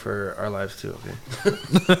fighting for our lives too. Okay.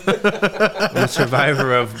 I'm a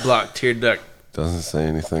survivor of blocked tear duct. Doesn't say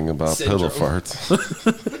anything about pillow farts.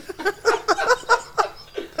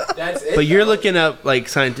 That's it. But you're looking up like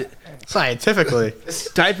Scientifically.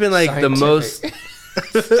 type in like the most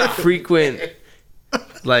frequent,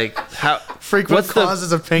 like how Frequent what's the-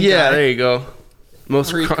 causes of pink yeah, eye. there you go.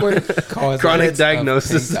 Most Frequent causes chronic of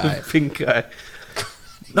diagnosis pink eye. of pink eye.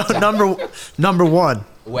 Number one.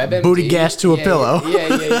 WebMD. Booty gas to a pillow.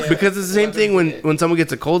 Yeah. Because it's the same thing when someone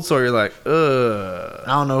gets a cold sore, you're like, ugh.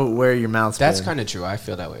 I don't know where your mouth's That's been. kind of true. I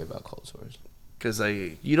feel that way about cold sores. Because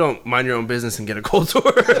like you don't mind your own business and get a cold sore.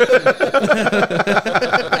 Hey,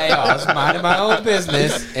 I was minding my own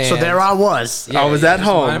business. And So there I was. I was at just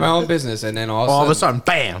home. minding my own business, and then All of a sudden,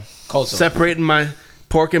 bam. cold sore. Separating my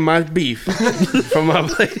pork and my beef from my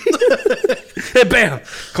plate. And bam,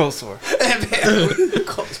 cold sore.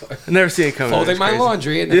 cold sore. I never seen it coming. Folding It's my crazy.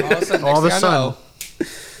 laundry, and then all of a sudden, All of a next thing I sudden. know,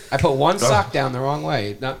 I put one sock down the wrong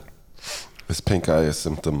way. Not Is pink eye a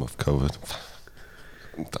symptom of COVID?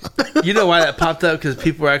 You know why that popped up? Because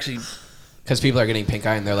people were actually, because people are getting pink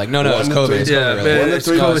eye, and they're like, no, it's 1 to COVID. 3. It's Yeah, COVID. man. really. It's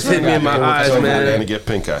COVID hitting me in my eyes, We're man. gonna get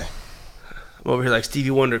pink eye. I'm over here like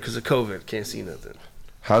Stevie Wonder because of COVID. Can't see nothing.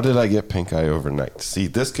 How did I get pink eye overnight? See,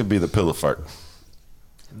 this could be the pillow fart.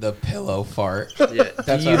 The pillow fart. Yeah.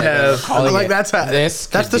 That's Do you what they're have calling Like it. that's how, This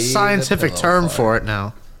that's could the be scientific pillow term fart. for it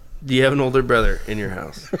now. Do you have an older brother in your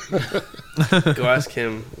house? Go ask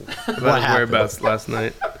him about his happened? whereabouts last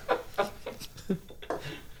night.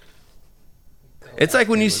 It's like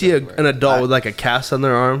when you see an adult with like a cast on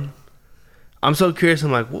their arm. I'm so curious.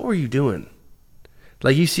 I'm like, what were you doing?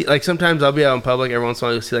 Like you see, like sometimes I'll be out in public. Every once in a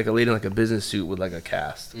while, you'll see like a lady in like a business suit with like a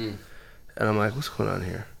cast, and I'm like, what's going on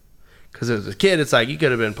here? Because as a kid, it's like you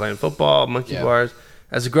could have been playing football, monkey Yeah. bars.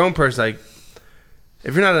 As a grown person, like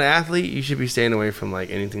if you're not an athlete, you should be staying away from like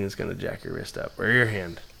anything that's gonna jack your wrist up or your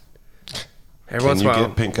hand. Every Can once in you a while,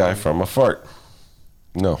 get pink eye from a fart?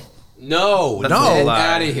 No. No, That's get a lie.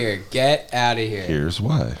 out of here. Get out of here. Here's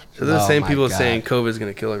why. so they're the Oh same my people God. saying COVID's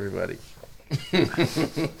gonna kill everybody. These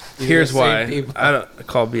Here's are the same why. people. I don't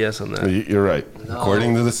call BS on that. You're right.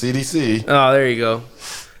 According to the CDC, Oh, there you go.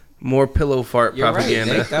 More pillow fart You're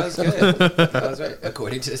propaganda. right, Nick. That was good. That was right.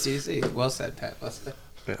 According to the CDC. Well said, Pat. Well said.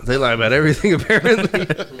 Yeah, they lie about everything apparently.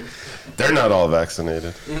 they're not all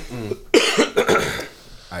vaccinated.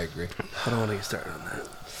 I agree. I don't want to get started on that.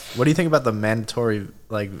 What do you think about the mandatory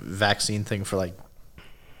like vaccine thing for like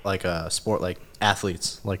sport like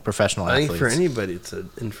athletes, like professional I athletes? think for anybody, it's an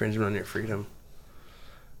infringement on your freedom.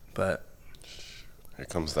 But Here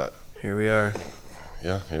comes that. here we are.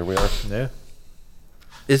 Yeah, here we are. Yeah.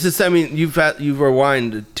 It's just, I mean, you've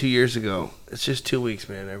rewind to 2 years ago. It's just 2 weeks,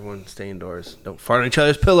 man. Everyone stay indoors. Don't fart on each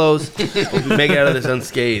other's pillows. We'll make it out of this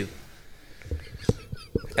unscathed.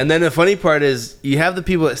 And then the funny part is, you have the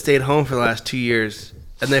people that stayed home for the last 2 years,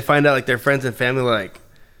 and they find out like their friends and family like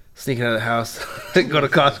sneaking out of the house, go to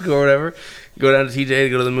Costco or whatever, go down to TJ to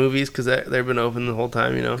go to the movies because they've been open the whole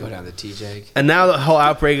time, you know. Go down to TJ. And now the whole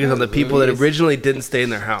outbreak is on the people that originally didn't stay in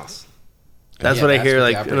their house. That's what I hear,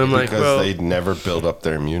 like, and I'm like, because bro, they never build up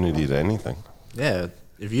their immunity to anything. Yeah.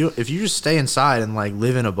 If you just stay inside and like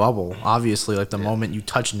live in a bubble, obviously, like the moment you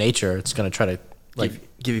touch nature, it's gonna try to like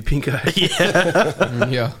give you pink eye.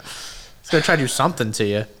 Yeah. it's gonna try to do something to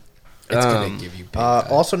you. It's gonna give you.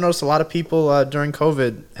 Also noticed a lot of people during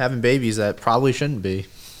COVID having babies that probably shouldn't be.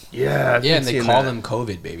 Yeah, yeah, and they call them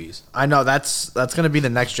COVID babies. I know that's gonna be the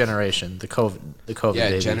next generation, the COVID Yeah,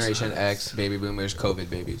 babies. Generation X, baby boomers, COVID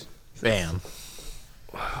babies. Bam.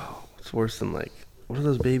 Wow, it's worse than like what are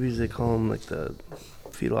those babies they call them, like the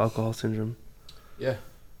fetal alcohol syndrome? Yeah.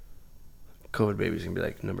 COVID babies can be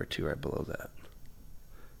like number 2 right below that.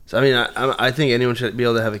 So I mean, I think anyone should be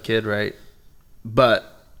able to have a kid, right? But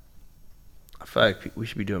I feel like we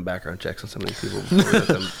should be doing background checks on some of these people before we let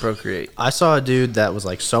them procreate. I saw a dude that was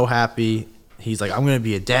like so happy. He's like, I'm gonna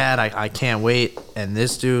be a dad. I can't wait. And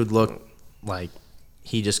this dude looked like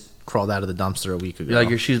he just crawled out of the dumpster a week ago. You're like,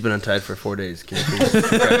 your shoe's been untied for 4 days. Can you please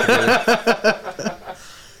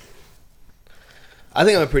I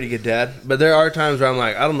think I'm a pretty good dad, but there are times where I'm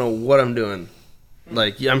like, I don't know what I'm doing.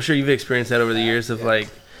 Like, I'm sure you've experienced that over the years of like,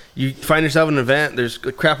 you find yourself in an event, there's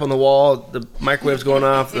crap on the wall, the microwave's going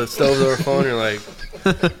off, the stove's overflowing, you're like,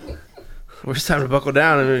 we're just time to buckle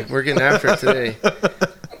down. I mean, we're getting after it today.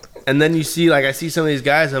 And then you see, like, I see some of these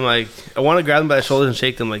guys, I'm like, I want to grab them by the shoulders and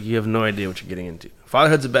shake them like, you have no idea what you're getting into.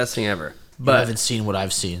 Fatherhood's the best thing ever. you But haven't seen what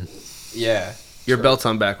I've seen. Yeah. your belt's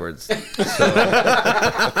on backwards. So,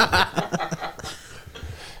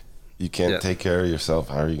 You can't take care of yourself.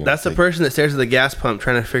 How are you going to that's the person that stares at the gas pump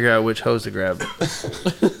trying to figure out which hose to grab.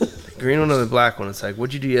 The green one or the black one? It's like,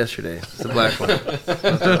 what'd you do yesterday? It's the black one.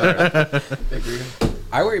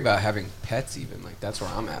 I worry about having pets even. Like, that's where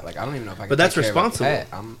I'm at. Like, I don't even know if I can But that's take care of a responsible. pet.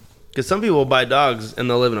 Because some people will buy dogs and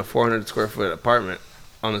they'll live in a 400 square foot apartment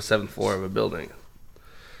on the 7th floor of a building.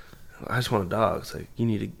 I just want a dog. It's like, you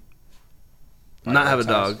need to not have a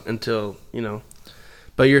dog until, you know.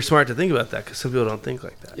 But you're smart to think about that because some people don't think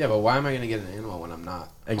like that. Yeah, but why am I going to get an animal when I'm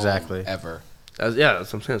not Exactly. home ever? That's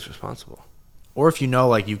what I'm saying. It's responsible. Or if you know,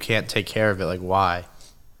 like, you can't take care of it, like, why?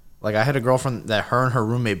 Like, I had a girlfriend that her and her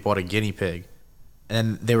roommate bought a guinea pig.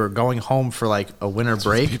 And they were going home for, like, a winter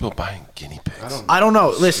break. People buying guinea pigs. I don't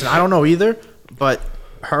know. Listen, I don't know either. But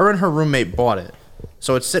her and her roommate bought it.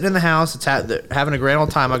 So it's sitting in the house. It's having a grand old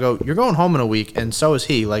time. I go, you're going home in a week, and so is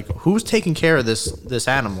he. Like, who's taking care of this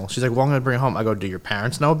animal? She's like, well, I'm going to bring it home. I go, do your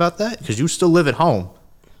parents know about that? Because you still live at home.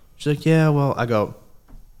 She's like, yeah, well, I go,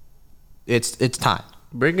 it's time.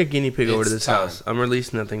 Bring a guinea pig over to It's this time. house. I'm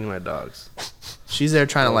releasing that thing to my dogs. She's there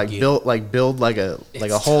trying to like get build like a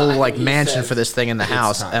It's whole time, like he mansion said. for this thing in the It's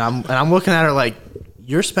house, time. and I'm looking at her like,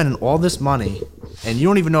 you're spending all this money, and you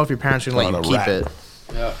don't even know if your parents are gonna let On you a keep rat. it.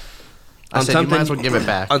 Yeah. I On said, you might as something- well give it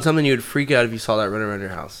back. On something you would freak out if you saw that running around your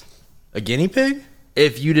house. A guinea pig?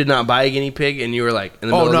 If you did not buy a guinea pig and you were like in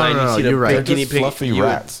the middle of the night, you see you're a right. big guinea pig, Fluffy you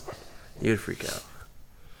rats. would freak out.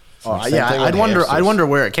 Oh, Same yeah, thing I'd with wonder. I'd hamsters. wonder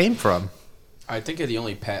where it came from. I think the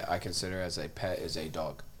only pet I consider as a pet is a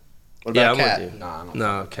dog. What Yeah, about I'm cat? with you. Nah, I don't.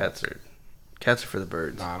 No, cats are for the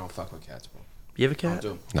birds. Nah, I don't fuck with cats, bro. You have a I don't cat? do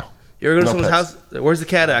 'em. No. You ever go to No someone's pets. house? Where's the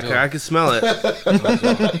cat at? do. I can smell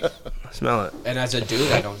it. Smell it. And as a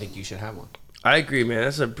dude, I don't think you should have one. I agree, man.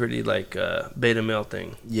 That's a pretty like beta male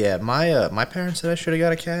thing. Yeah, my parents said I should have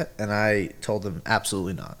got a cat, and I told them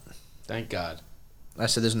absolutely not. Thank God. I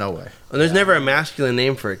said, there's no way. And there's never a masculine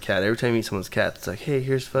name for a cat. Every time you meet someone's cat, it's like, hey,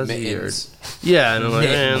 here's Fuzzy. Mittens. Or, yeah, and I'm like,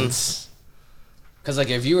 man. Mittens. Because, like,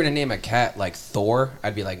 if you were to name a cat like Thor,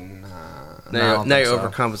 I'd be like, nah. I Now, don't now think you're so.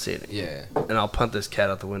 overcompensating. Yeah. And I'll punt this cat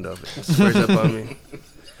out the window if it swears up on me.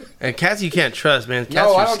 And cats you can't trust, man. Cats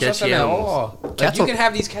No, are I don't trust sketchy them at animals. all. Like, Cats you will- can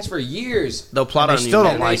have these cats for years. They'll plot And on they you. still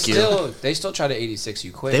man. don't like you. They still try to 86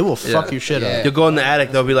 you quick. They will Yeah. fuck your shit Yeah. up. You'll go in the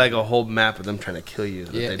attic. There'll be like a whole map of them trying to kill you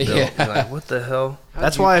that Yeah, they built. yeah. You're like, what the hell?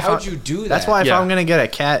 That's why if how'd I- you do that? That's why if Yeah. I'm gonna get a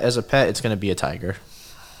cat as a pet, it's gonna be a tiger.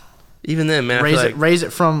 Even then, man, I feel, Raise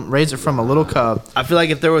it from a little cub. I feel like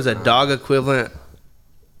if there was a dog equivalent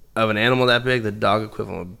of an animal that big, the dog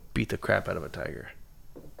equivalent would beat the crap out of a tiger.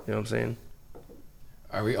 You know what I'm saying?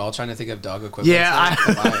 Are we all trying to think of dog equivalents? Yeah,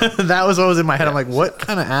 Why? that was what was in my head. I'm like, what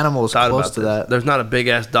kind of animal is Thought close about to this. that? There's not a big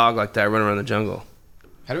ass dog like that running around the jungle.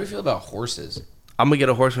 How do we feel about horses? I'm gonna get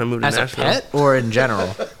a horse when I move to As a Nashville. pet or in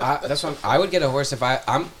general? That's what I would get a horse if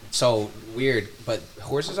I'm so weird, but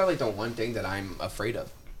horses are like the one thing that I'm afraid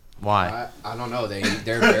of. Why? I don't know.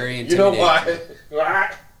 They're very intimidating.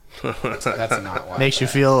 That's not why. Makes you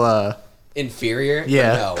feel inferior?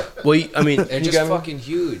 Yeah. No. Well, I mean, They're you just got me? fucking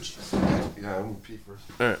huge. Yeah, I'm gonna pee first.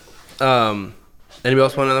 All right. Anybody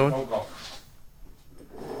else want another one? Don't go.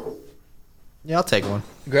 Yeah, I'll take one.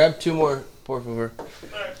 Grab 2 more, por favor.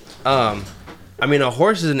 I mean, a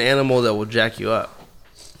horse is an animal that will jack you up.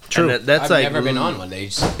 True. And that's I've like never been on one. They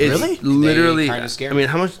just, It's Really? literally. They kinda scare I mean,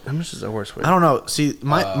 how much does a horse weigh? I don't know. See,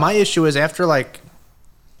 my issue is after like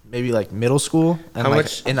maybe like middle school and How like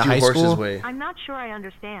much into do high horses school. weigh? I'm not sure I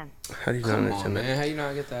understand. How do you not come on, understand that? man. How you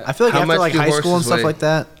not get that? I feel like How after much like do high school and horses stuff weigh? like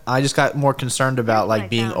that, I just got more concerned about What I like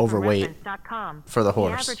being found from overweight reference.com. for the The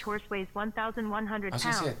horse. average horse weighs 1,100 I was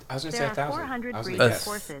gonna pounds. say- I was gonna say There 1,000. are 400 I was breeds gonna of guess.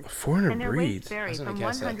 horses, 400 and their breeds? weights I vary was gonna from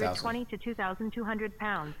guess that 120 to 2,200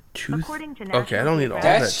 pounds. Two- According to Okay, I don't need all National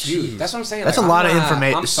that. That's huge. That's what I'm saying. That's like, a lot I'm of not-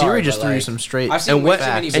 information. I'm Siri sorry, just but, threw you like, some straight. I've seen And way what- too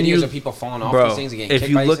many and videos you- of people falling off Bro, these things and getting if kicked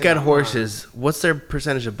you by these look things, at I'm horses, what's their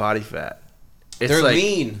percentage of body fat? It's They're like,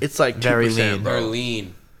 lean. It's like 2%, Very lean. bro. They're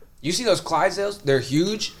lean. You see those Clydesdales? They're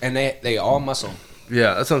huge and they all muscle.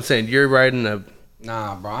 Yeah, that's what I'm saying. You're riding a.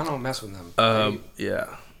 Nah, bro, I don't mess with them. Yeah.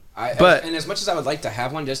 But and as much as I would like to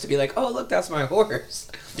have one just to be like, oh look, that's my horse.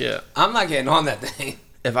 Yeah. I'm not getting on that thing.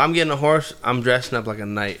 If I'm getting a horse, I'm dressing up like a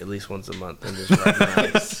knight at least once a month and just riding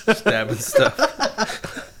around, stabbing stuff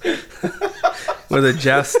with a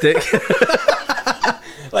joust stick.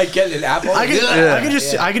 Like getting an apple. I could, Yeah.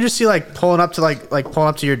 I could just see like pulling up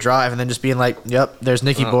to your drive and then just being like, "Yep, there's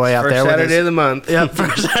Nicky Boy out First there." Saturday with of his, the month. Yep,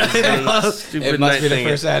 first Saturday of the month. Stupid It must night be the thing.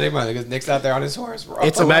 first Saturday month because Nick's out there on his horse, bro.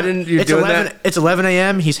 It's Imagine 11, you're it's doing 11, that. It's 11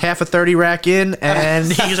 a.m. He's half a 30 rack in, and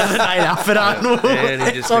he's got a night outfit on. And he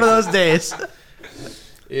It's just one of those days.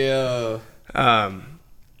 Yeah.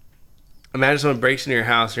 Imagine someone breaks into your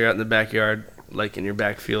house. You're out in the backyard, like in your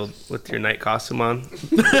backfield, with your night costume on.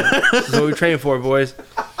 This is what we train for, boys.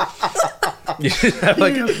 You have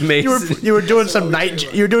like a mace. You were doing some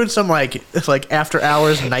night. You were doing some like after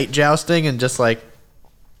hours night jousting, and just like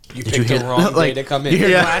You did picked you the hear wrong like day to come in. you hear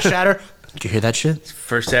Yeah. glass shatter? Did you hear that shit?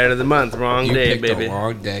 First Saturday of the month, wrong You day, picked baby. the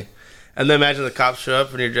wrong day. And then imagine the cops show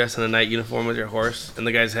up and you're dressed in a night uniform with your horse, and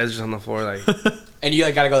the guy's head's just on the floor, like, And you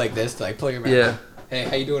like gotta go like this to like pull your mouth. yeah. Hey,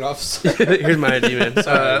 how you doing, officer? Here's my ID, man.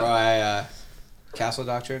 Sorry, bro. Castle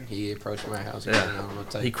Doctrine. He approached my house. Yeah. I don't know what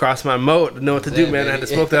to tell He you. crossed my moat. Didn't know what to do, Yeah, man. I had to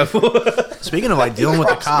baby. smoke that fool. Speaking of like dealing with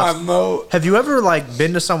the My cops, moat. have you ever like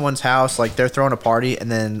been to someone's house, like they're throwing a party, and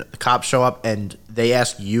then the cops show up and they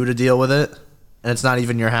ask you to deal with it, and it's not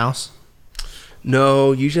even your house?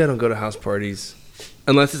 No, usually I don't go to house parties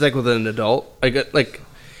unless it's like with an adult. I get like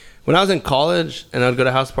when I was in college and I'd go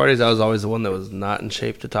to house parties, I was always the one that was not in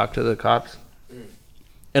shape to talk to the cops,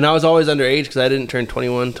 and I was always underage because I didn't turn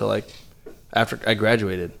 21 till like after I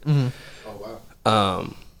graduated. Oh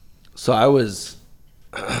wow. So I was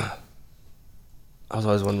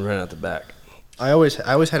always one running out the back. I always had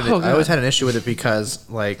Oh, I always God. had an issue with it because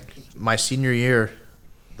like my senior year,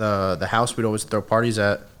 the house we'd always throw parties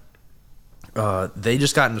at, they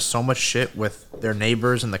just got into so much shit with their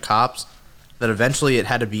neighbors and the cops that eventually it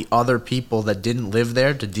had to be other people that didn't live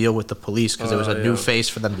there to deal with the police because it was a new yeah. face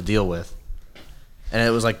for them to deal with, and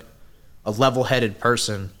it was like a level-headed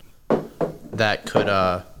person that could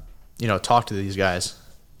talk to these guys.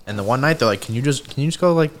 And the one night they're like, can you just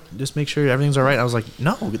go like just make sure everything's all right? And I was like,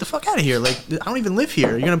 no, get the fuck out of here. Like I don't even live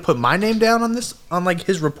here. You're gonna put my name down on this on like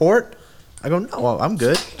his report? I go, no, well, I'm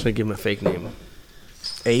good. So I give him a fake name.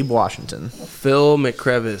 Abe Washington. Phil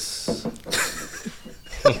McCrevis.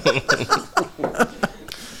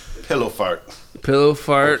 Pillow fart. Pillow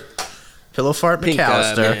fart. Pillow Fart Pink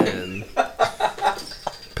eye McAllister. man.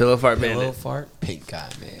 Pillow fart Pillow bandit. fart, pink eye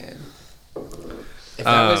man. If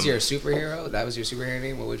that was your superhero, that was your superhero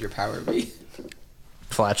name, what would your power be?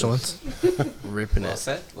 Flatulence. Ripping Well it.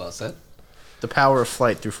 said. Well said. The power of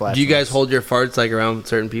flight through flatulence. Do you guys hold your farts like around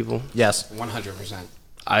certain people? Yes. 100%.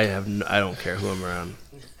 I don't care who I'm around.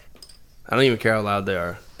 I don't even care how loud they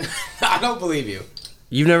are. I don't believe you.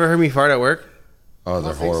 You've never heard me fart at work? Oh, I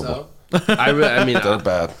they're don't think horrible. so. I mean, They're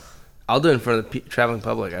bad. I'll do it in front of the traveling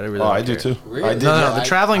public. I really Oh, don't I do care. too. Really? I did. No, the I-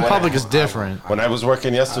 traveling I- public I- is different. When I was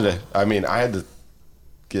working yesterday, I mean, I had to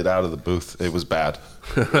get out of the booth. It was bad.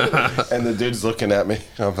 And the dude's looking at me.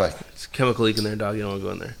 I'm like, It's a chemical leak in there, dog. You don't want to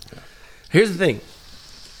go in there. Here's the thing.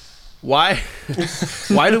 Why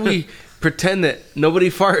do we pretend that nobody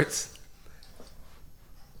farts?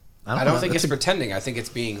 I don't think it's pretending. I think it's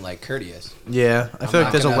being like courteous. Yeah, I feel like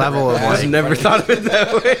not there's a gonna level of ever- I've like. never thought of it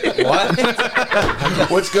that way.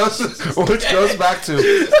 What? which goes back to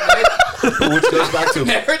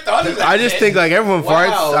Never thought of that. I just think like everyone Wow.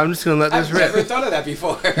 farts. I'm just gonna let this I've never rip. thought of that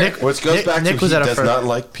before. which goes back Nick to was he at a does first- not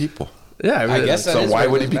like people. Yeah, I, really guess don't. that So is why what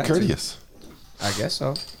it would he goes be back to. courteous? I guess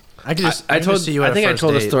so. I could just. I could told. just see you at I think a I first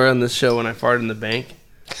told a date. story on this show when I farted in the bank,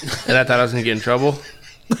 and I thought I was gonna get in trouble.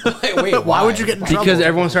 Wait, Why would you get in trouble? Because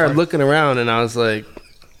everyone started looking around, and I was like,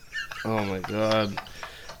 "Oh my god!"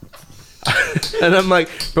 And I'm like,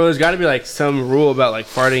 "Bro, there's got to be like some rule about like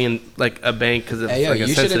farting in like a bank because it's Hey, yo, like a you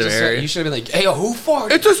should have sensitive just area." you should have been like, hey, yo, who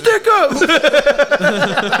farted? It's a stick up.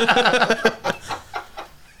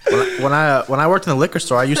 When I worked in the liquor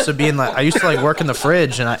store, I used to work in the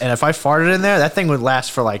fridge, and if I farted in there, that thing would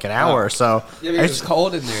last for like an hour or so. Yeah, because it's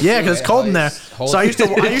cold in there. Yeah, too, because it's right? cold in there. Hold So I used to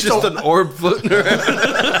Just an orb floating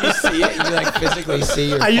around. you see it, you like physically see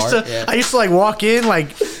your I used fart. to Yeah. I used to like walk in,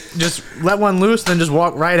 like just let one loose, and then just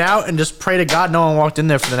walk right out and just pray to God no one walked in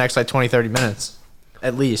there for the next like 20-30 minutes,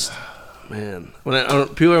 at least. Man, when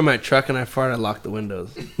people are in my truck and I fart, I lock the windows.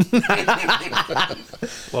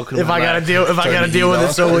 Welcome to If my I gotta life. deal with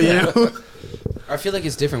it, so will you. I feel like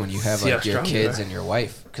it's different when you have See how like your strong you kids are. and your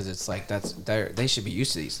wife, because it's like they should be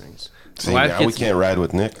used to these things. See, My wife now we gets- can't ride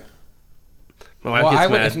with Nick. My wife Well, gets I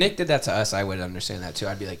would mad. if Nick did that to us, I would understand that too.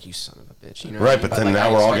 I'd be like, you son of a bitch, you know. what I Right, mean? but then like, now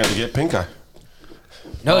I we're all expect- going to get pink eye.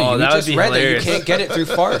 No, Oh, you that would just be read hilarious. that you can't get it through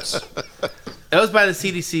farts. That was by the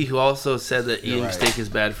CDC, who also said that eating right. steak is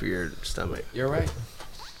bad for your stomach. You're right.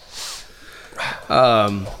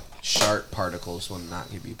 Um. Sharp particles will not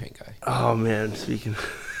give you pink eye. Oh man, speaking.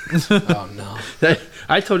 Oh no.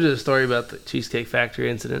 I told you the story about the Cheesecake Factory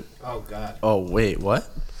incident. Oh god. Oh wait, what?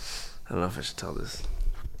 I don't know if I should tell this.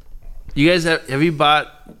 You guys have you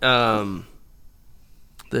bought the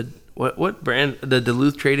what brand, the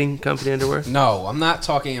Duluth Trading Company underwear? No, I'm not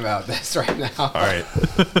talking about this right now. All right.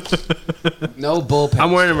 No bullpen.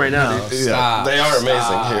 I'm wearing them right now, No, dude. stop. They are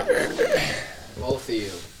Stop. amazing. Here. Both of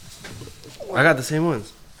you. I got the same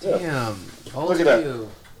ones. Damn. Both Look at of that. you.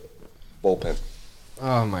 Bullpen.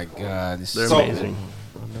 Oh my god. This They're is So- amazing.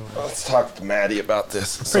 Let's talk to Maddie about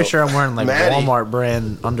this. Pretty sure I'm wearing like Maddie- Walmart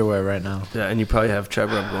brand underwear right now. Yeah, and you probably have chub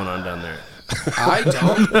rub going on down there. I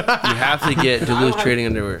don't. You have to get Duluth Trading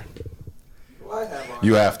underwear.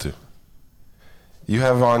 You have to. You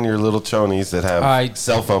have on your little chonies that have I-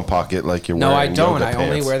 cell phone pocket like you're No, I wearing don't. yoga I only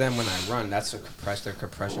pants. wear them when I run. That's their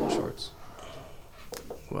compression shorts.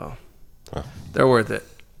 Well, Oh. they're worth it.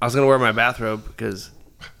 I was gonna wear my bathrobe because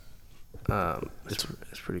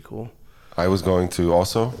it's pretty cool. I was going to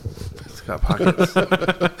also, It's got pockets.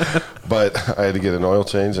 but I had to get an oil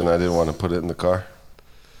change and I didn't want to put it in the car.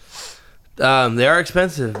 They are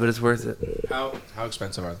expensive, but it's worth it. How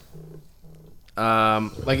expensive are they?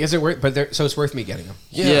 Um, Like, is it worth? But so it's worth me getting them.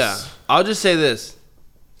 Yeah, I'll just say this,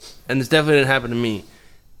 and this definitely didn't happen to me.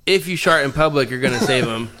 If you shart in public, you're gonna save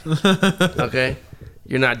them. Okay,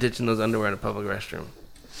 you're not ditching those underwear in a public restroom.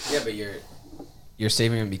 Yeah, but you're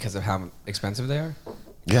saving them because of how expensive they are.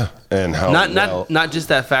 Yeah. And how Not just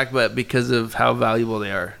that fact, but because of how valuable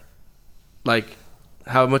they are. Like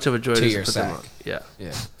how much of a joy it To is your to put them sack. on. Yeah.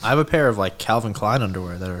 Yeah. I have a pair of like Calvin Klein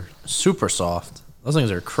underwear that are super soft. Those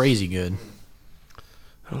things are crazy good.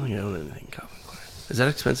 I don't think I own anything Calvin Klein. Is that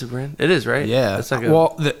expensive brand? It is, right? Yeah. It's like a,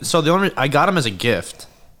 well, so the only I got them as a gift,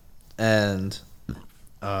 and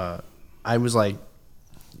I was like,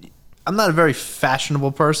 I'm not a very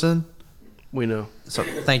fashionable person. we know. So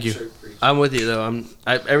thank you. I'm with you though.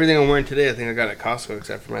 Everything I'm wearing today, I think I got at Costco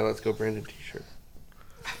except for my Let's Go Brandon T-shirt.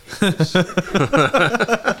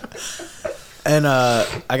 And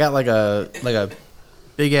I got like a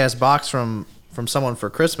big ass box from someone for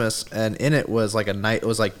Christmas, and in it was like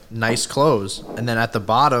nice clothes, and then at the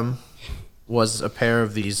bottom was a pair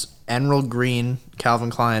of these emerald green Calvin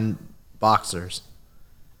Klein boxers.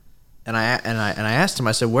 And I asked him,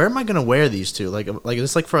 I said, where am I gonna wear these to? Like is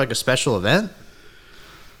this like for like a special event?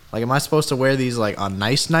 Like, am I supposed to wear these like on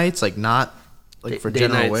nice nights, like not like for Day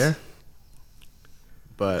general nights. wear?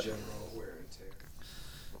 But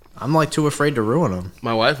I'm like too afraid to ruin them.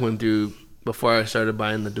 My wife went through, before I started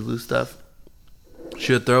buying the Duluth stuff,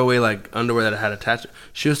 she would throw away like underwear that I had attached.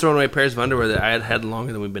 She was throwing away pairs of underwear that I had had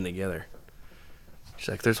longer than we've been together. She's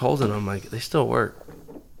like, there's holes in them. I'm like, they still work.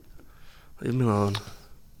 Leave me alone.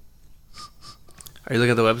 Are you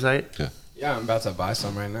looking at the website? Yeah, I'm about to buy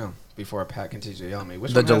some right now before Pat continues to yell at me.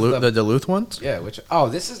 Which The one has the Duluth ones? Yeah, which... Oh,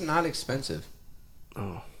 this is not expensive.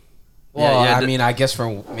 Oh. Well, Yeah, I mean, I guess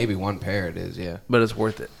for maybe one pair it is, yeah. But it's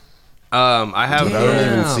worth it. I have I don't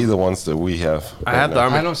even Damn. see the ones that we have. I have the right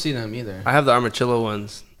now. I don't see them either. I have the Armachillo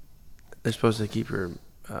ones. They're supposed to keep your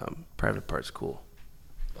private parts cool.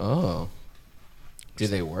 Oh. Do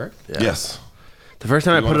they work? Yeah. Yes. The first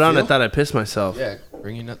time I You put it wanna on, I feel? thought I pissed myself. Yeah,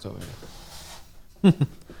 bring your nuts over here.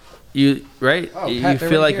 You right? Oh, you Pat, they're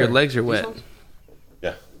feel right like your here. legs are These wet. ones?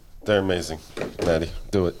 Yeah. They're amazing. Maddie,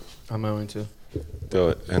 do it. I'm going to. Do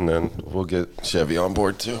it. And then we'll get Chevy on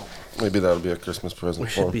board too. Maybe that'll be a Christmas present We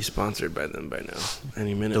for should him. be sponsored by them by now.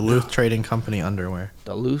 Any minute. Duluth Trading Company underwear.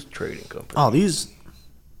 Duluth Trading Company. Oh, these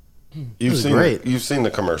You've is seen great. You've seen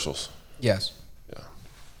the commercials. Yes.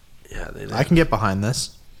 Yeah, they do. I can get behind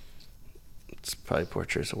this. It's probably poor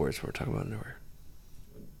choice of words we're talking about nowhere.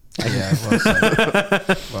 Yeah. Well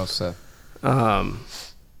said. Well said.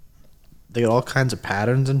 They got all kinds of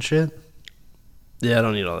patterns and shit. Yeah, I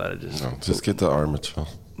don't need all that. I just No, just get the Armachill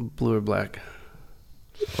blue or black.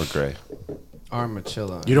 or gray.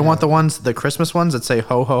 Armachilla. You don't want the Christmas ones that say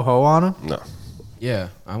ho ho ho on them? No. Yeah,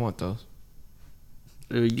 I want those.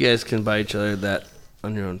 You guys can buy each other that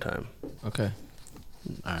on your own time. Okay.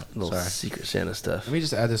 All right, Little sorry. Secret Santa stuff. Let me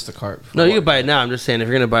just add this to cart. No, you can buy it now. I'm just saying if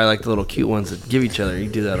you're gonna buy like the little cute ones that give each other, you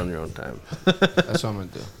do that on your own time. That's what I'm gonna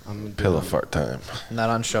do. I'm gonna do Pillow it. fart time. Not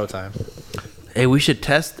on Showtime. Hey, we should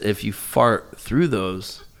test if you fart through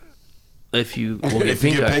those. If you will get If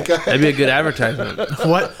you pink get eye. pink eye? That'd be a good advertisement.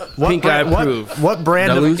 What Pink eye brand, approved. what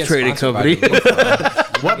brand Duluth of Get Trading sponsored by Company. Duluth,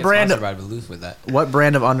 bro. You What get brand sponsored of- by Duluth with that? what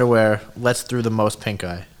brand of underwear lets through the most pink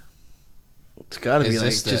eye? It's gotta be Is like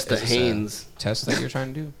this just the- the is this a- Hanes. Test that you're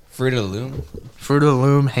trying to do? Fruit of the Loom? Fruit of the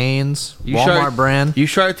Loom, Hanes, You Walmart shart- brand. You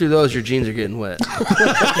shart through those, your jeans are getting wet.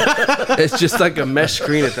 It's just like a mesh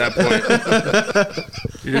screen at that point.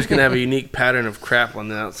 You're just gonna have a unique pattern of crap on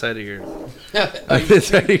the outside of your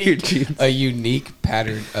inside of your jeans. A unique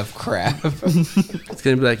pattern of crap. It's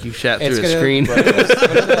gonna be like you shat It's through a gonna- screen.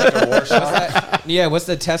 Yeah, what's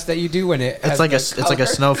the test that you do when it has It's like the a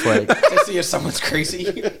snowflake. color? To see if someone's crazy.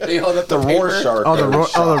 They hold up The the paper. Rorschach.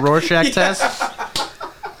 Oh, the Rorschach test.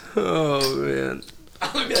 Oh man.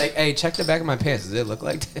 I'm gonna be like, hey, check the back of my pants. Does it look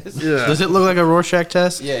like this? Yeah. Does it look like a Rorschach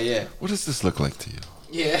test? Yeah, yeah. What does this look like to you?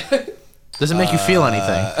 Yeah. Does it make you feel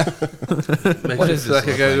anything? Makes What me does feel like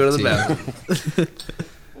this I gotta go to look the like to bathroom.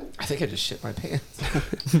 I think I just shit my pants.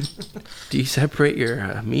 Do you separate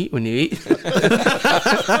your meat when you eat?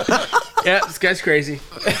 Yeah, this guy's crazy.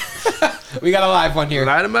 We got a live one here.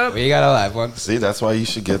 Light him up. We got a live one. See, that's why you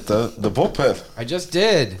should get the bullpen I just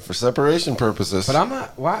did. for separation purposes. But I'm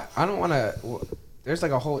not. Why? I don't want to. There's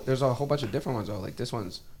like a whole. There's a whole bunch of different ones though. Like this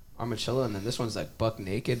one's Armachilla, and then this one's like Buck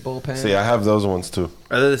Naked bullpen. See, I have those ones too.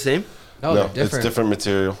 Are they the same? no, No, they're different. it's different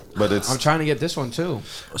material, but it's I'm trying to get this one too.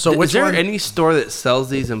 So Is which there one? any store that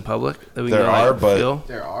sells these in public that we There can go, are, like, but- feel?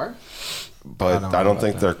 There are. but I don't I know don't about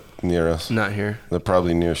think that. they're near us. Not here. They're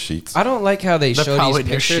probably near Sheets. I don't like how they They're show probably these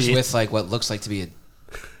near pictures sheets. with like what looks like to be a,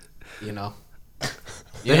 you know.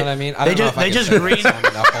 You know what I mean? I they don't know just- if I they can just say green- that, so I'm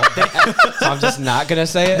gonna hold back. So I'm just not gonna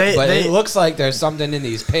say it. But they- it looks like there's something in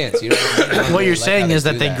these pants. You know what I mean? What you're Like how saying is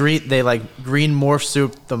do that they like green morph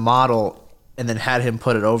soup the model and then had him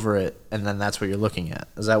put it over it, and then that's what you're looking at.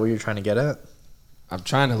 Is that what you're trying to get at? I'm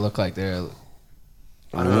trying to look like they're.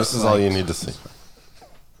 I mean, this is all you need to see.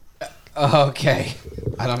 Okay.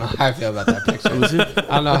 I don't know how I feel about that picture.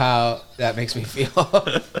 I don't know how that makes me feel.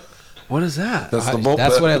 What is that? That's the bullpen.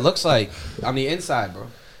 That's what it looks like on the inside, bro.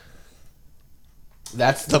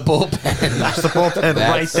 That's the bullpen. That's the bullpen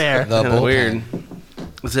right there. The Kinda bullpen. weird.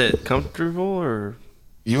 Is it comfortable or?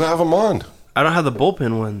 You have them on. I don't have the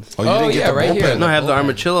bullpen ones. Oh, you Oh, didn't yeah, get the right bullpen. here. No, I have the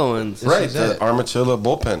bullpen. Armachilla ones. Right, is the it. Armachilla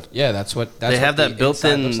bullpen. Yeah, that's what. That's They have what that the inside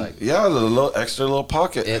built-in- looks like. Yeah, the little extra little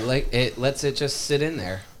pocket. It lets it just sit in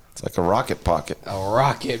there. It's like a rocket pocket. A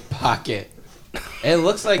rocket pocket. It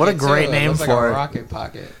looks like What a it, too. great It name looks like for a it. rocket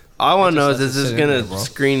pocket. All I want to know It is just this lets it is sit in gonna there, bro.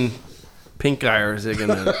 screen pink eye or is it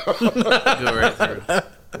gonna go right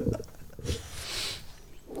through?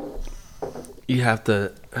 You have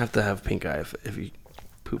to have pink eye if you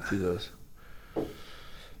poop through those.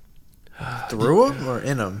 Through them or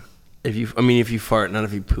in them? If you fart, not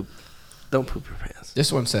if you poop. Don't poop your pants.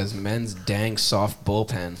 This one says men's dang soft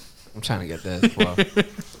bullpen. I'm trying to get this, bro.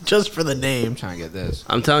 Just for the name. I'm trying to get this.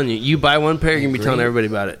 I'm telling you, you buy one pair, you're gonna be telling green? everybody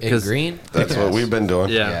about it. In green? That's what we've been doing.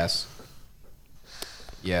 Yeah. Yes.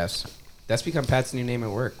 Yes. That's become Pat's new name at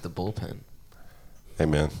work, the bullpen. Hey,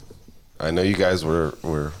 man. I know you guys were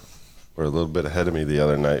a little bit ahead of me the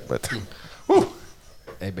other night, but whew,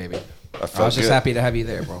 Hey, baby. I I felt was just good. happy to have you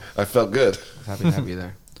there, bro. I felt good. I was happy to have you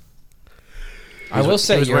there. I will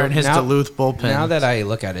say, he was you're- wearing his Duluth bullpen. Now that I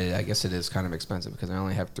look at it, I guess it is kind of expensive because I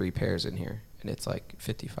only have 3 pairs in here, and it's like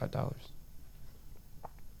 $55.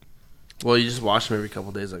 Well, you just wash them every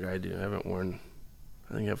couple days like I do. I haven't worn.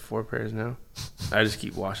 I think I have 4 pairs now. I just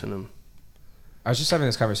keep washing them. I was just having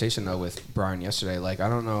this conversation though with Brian yesterday. Like, I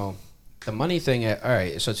don't know, the money thing. All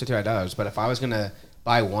right, so it's $55. But if I was gonna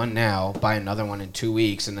buy one now, buy another one in 2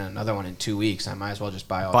 weeks, and then another one in 2 weeks, I might as well just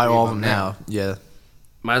buy all. Buy three all of of them now. Yeah.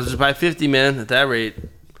 Might as well just buy 50, man. At that rate,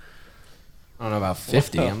 I don't know about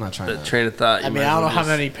 50. I'm not trying that to. train of thought. I mean, I don't know how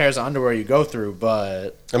many pairs of underwear you go through,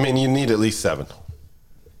 but I mean, you need at least 7.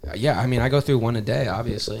 Yeah, I mean, I go through one a day.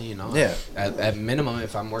 Obviously, you know. Yeah. At minimum,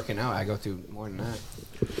 if I'm working out, I go through more than that.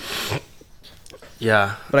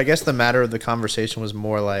 Yeah. But I guess the matter of the conversation was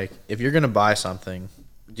more like, if you're gonna buy something,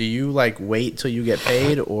 do you like wait till you get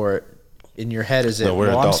paid, or in your head is it, No, we're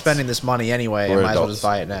well, I'm adults. spending this money anyway, We're I might as well adults. just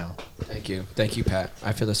buy it now. Thank you, Pat.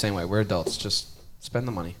 I feel the same way. We're adults. Just spend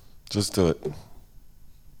the money. Just do it.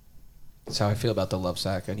 That's how I feel about the love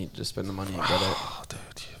sack. I need to just spend the money and get it. Oh, dude,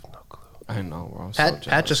 you have no clue. I know, bro. I'm so Pat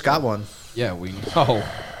jealous, just bro. got one. Yeah, we know.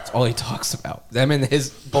 That's all he talks about. Them in his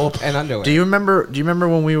bullpen underwear. Do you remember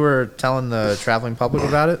when we were telling the traveling public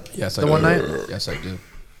about it? Yes, I the do. one night. Yes, I do.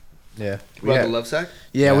 Yeah. About the love sack?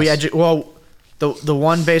 Yeah, we Yes. had the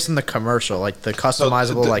one based on the commercial, like the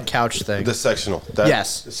customizable like couch thing. The sectional. That,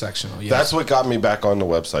 Yes. The sectional. Yes. That's what got me back on the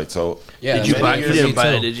website. So Yeah. Did you many buy it? You years didn't ago, buy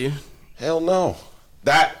it, too. did you? hell no.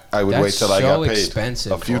 That I would That's wait till I so got paid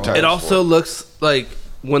expensive, a few bro. times. It also for looks like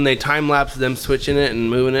when they time lapse them switching it and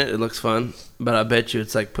moving it, it looks fun. But I bet you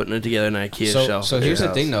it's like putting it together in an IKEA So, shelf. so at here's your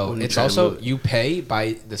the thing, house though. when you It's try to also move it. you pay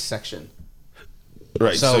by the section.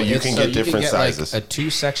 right. So you it's- can get different sizes. Like a 2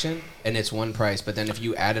 section, and it's one price. But then if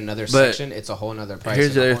you add another But section, it's a whole nother price.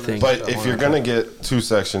 here's and a the other whole thing. nother- But a if whole you're nother- gonna get 2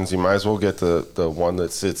 sections, you might as well get the one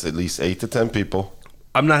that sits at least 8 to 10 people.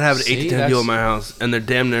 I'm not having See, 8 to 10 people that's- in my house, and they're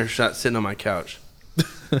damn near shot sitting on my couch.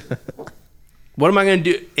 What am I going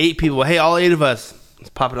to do? 8 people. Hey, all 8 of us. Let's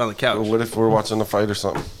pop it on the couch. Or what if we're watching a fight or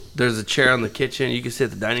something? There's a chair on the kitchen. You can sit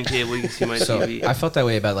at the dining table. You can see my So TV. I felt that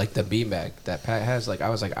way about like the beanbag that Pat has. Like I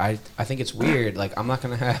was like, I think it's weird. Like I'm not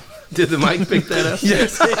gonna have. Did the mic pick that up?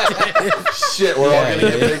 Yes. Shit, we're all gonna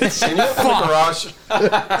get big. Can you open the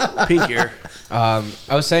garage? Pink ear. I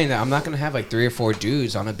was saying that I'm not gonna have like 3 or 4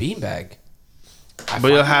 dudes on a beanbag. I But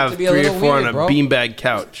you'll find that have to 3 be a or little 4 weird, on a bro. beanbag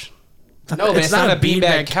couch. No, but it's not a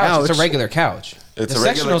beanbag couch. It's a regular couch. It's the a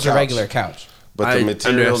regular sectional's a couch. regular couch. But I the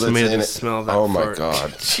material that's underestimated in the it. smell of that Oh my fart.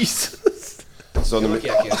 god. Jesus. So the You're lucky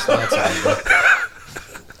I can't smell today, bro.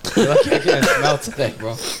 You're lucky I can't smell today,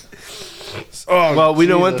 bro. Well, we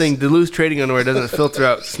know one thing. Duluth's trading underwear doesn't filter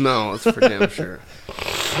out smell. That's for damn sure.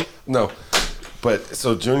 no, but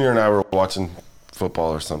so Junior and I were watching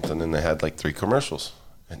football or something, and they had like 3 commercials,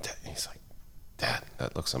 and he's like, "Dad,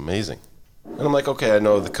 that looks amazing," and I'm like, "Okay, I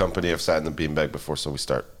know the company. I've sat in the beanbag before, so we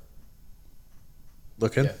start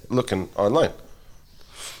Looking. Yeah. looking online."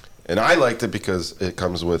 And I liked it because it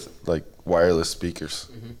comes with like wireless speakers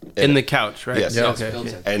In the couch, right? Yes. Yeah, Yeah, it's okay. built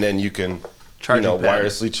yeah. in. and then you can Charging pad.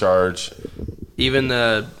 wirelessly charge. Even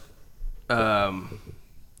the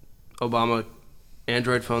Obama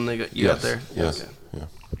Android phone they got you got there. Yes. Okay. Yeah.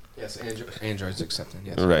 Yes, Android's accepted.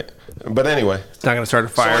 Yes. Right. But anyway, It's not gonna start a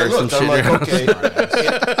so fire I or some looked. shit. I'm in your like,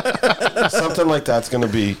 house. okay, something like that's going to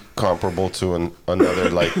be comparable to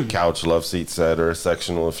another like couch love seat set or a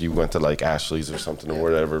sectional if you went to like Ashley's or something or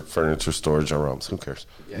whatever furniture storage or realms. Who cares?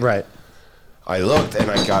 Right. I looked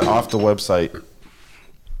and I got off the website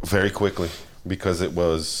very quickly because it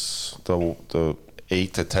was the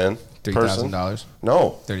 8 to 10 person. $3,000.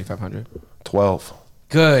 No, 3,500. 12.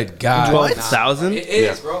 Good God. 12,000? It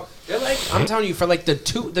is, bro. They're like, I'm telling you, for like the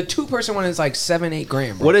two person one is like 7-8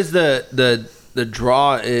 grand, bro. What is the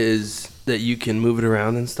draw is that you can move it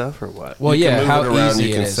around and stuff or what? Well, You yeah, can how move it around. easy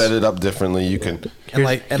You can it is. set it up differently. You can. And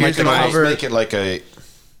like here's the my- cover, Make it like a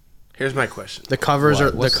Here's my question. the covers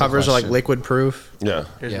What? are What's the are like question? liquid proof. yeah.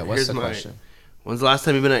 Yeah, what's the question? When's the last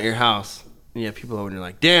time you've been at your house and you have people over and you're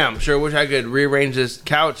like, damn, sure wish I could rearrange this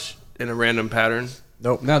couch in a random pattern.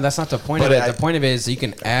 Nope. No, that's not the point But of it. I- The point of it is you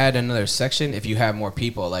can add another section if you have more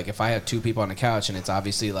people. Like if I have 2 people on the couch and it's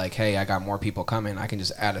obviously like, hey, I got more people coming, I can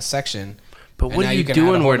just add a section. But And what now are you can add a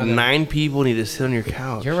doing whole where nother- 9 people need to sit on your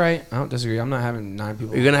couch? You're right. I don't disagree. I'm not having 9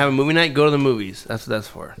 people. You're going to have a movie night? Go to the movies. That's what that's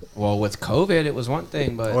for. Well, with COVID, it was one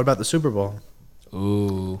thing, but What about the Super Bowl?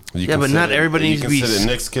 ooh, You Yeah, can but sit not at- everybody needs to be You can sit at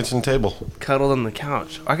Nick's kitchen table. Cuddled on the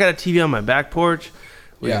couch. I got a TV on my back porch.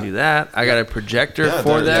 We Yeah. can do that. I got a projector Yeah,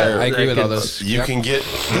 for they're- that. they're- I agree with that all can- those. You Yep. can get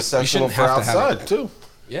the sectional shouldn't for have to have outside it. too.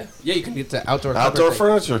 yeah, you can get the outdoor Outdoor cover thing.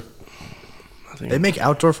 furniture. They make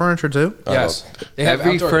outdoor furniture too. Yes, they have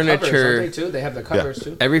Every outdoor furniture- covers, don't they, too. They have the covers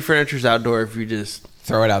too. Every furniture's outdoor if you just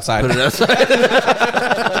Throw it outside. put it outside.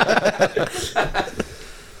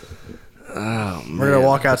 Oh, man. We're gonna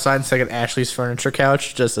walk outside and take an Ashley's furniture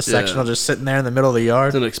couch, just a sectional just sitting there in the middle of the It's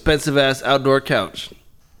yard. an expensive ass outdoor couch.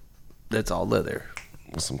 That's all leather.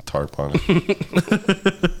 With some tarp on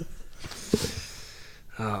it.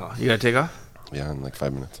 Oh, you gotta take off? Yeah, in like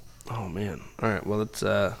 5 minutes. Oh man. All right. Well, let's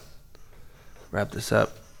wrap this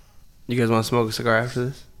up. You guys want to smoke a cigar after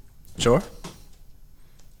this? Sure.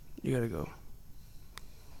 You gotta go.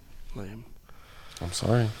 Lame. I'm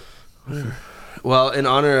sorry. Well, in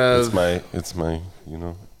honor of It's my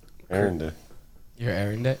errand day. Your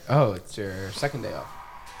errand day? Oh, it's your second day off.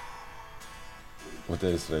 What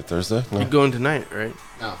day is today? Thursday? No. you're going tonight, right?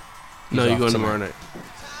 No. No, He's you off going tonight. tomorrow night.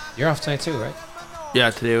 You're off tonight too, right? Yeah,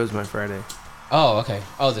 today was my Friday. Oh, okay.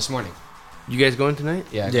 Oh, this morning. You guys going tonight?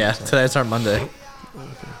 Yeah. I Yeah, guess so. today's our Monday.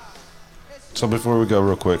 So before we go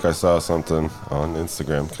real quick, I saw something on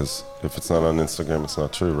Instagram, because if it's not on Instagram, it's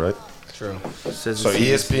not true, right? True. Says So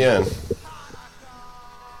it's- ESPN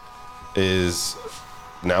is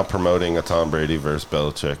now promoting a Tom Brady versus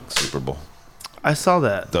Belichick Super Bowl. I saw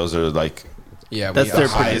that. Those are like Yeah. That's we their are.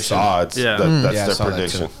 highest prediction. odds. Yeah. That's Yeah, I their saw that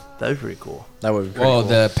prediction. too. That'd be pretty cool. That would be pretty Well, cool.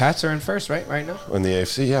 the Pats are in first, right now. In the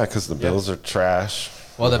AFC, yeah, because the Bills are trash.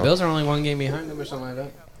 Well, the Bills are only one game behind them or something like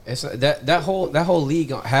that. It's that whole league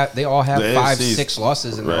they all have The 5, AFC 's 6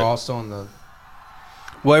 losses, and right. they're all still in the.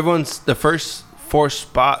 Well, everyone's the first 4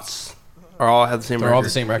 spots are all have the same. They're record. all the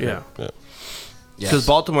same record. Yeah, Yeah. because Yes.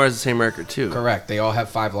 Baltimore has the same record too. Correct. They all have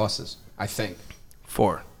 5 losses. I think.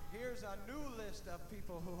 4.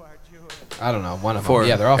 I don't know. One of 4. them.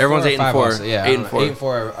 Yeah, they're all. Everyone's 4 or 8 and 5 4. losses. Yeah, 8 and 4. 8 and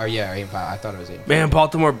 4. Or yeah, 8 and 5. I thought it was 8. And 4. Man,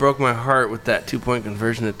 Baltimore broke my heart with that 2-point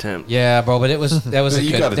conversion attempt. Yeah, bro, but that was a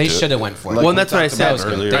You good. gotta They do it. should have went for it. Like Well, we that's what I talked said. about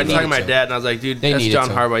earlier. I was They talking to my needed to. dad, and I was like, "Dude, They that's needed John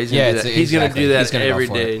to. Harbaugh. He's Yeah, gonna do it's- that. He's gonna exactly. do that He's gonna go every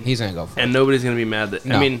for it. day. He's gonna go for it. and nobody's gonna be mad that.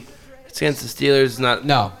 No. I mean, it's against the Steelers. It's not.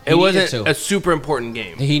 No, he it needed wasn't to. a super important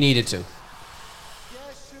game. He needed to.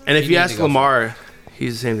 And if he you needed ask to go for Lamar,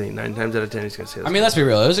 he's the same thing. 9 times out of 10, he's gonna say. I mean, let's be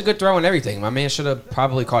real. It was a good throw and everything. My man should have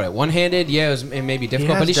probably caught it one-handed. Yeah, it may be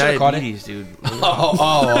difficult, but he should have caught it. dude.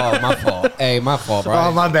 Oh, my fault. Hey, my fault, bro.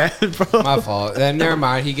 Oh, my bad, bro. My fault. Then never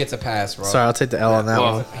mind. He gets a pass, bro. Sorry, I'll take the L on that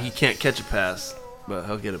Well, one. he can't catch a pass, but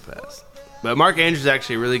he'll get a pass. But Mark Andrews is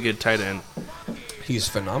actually a really good tight end, He's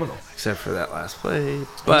phenomenal. except for that last play. He's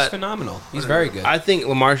But phenomenal. He's very good. I think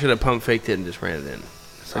Lamar should have pump faked it and just ran it in.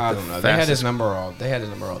 It's like I the don't know. They had his fastest- number all. They had his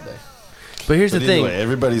number all day. But here's But the either thing. way,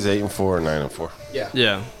 everybody's 8 and 4 or 9 and 4. Yeah.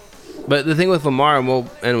 Yeah. But the thing with Lamar, and we'll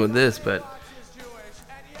end with this, but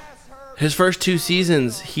his first 2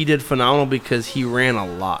 seasons, he did phenomenal because he ran a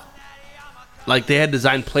lot. Like, they had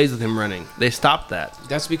designed plays with him running. They stopped that.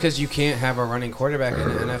 That's because you can't have a running quarterback in the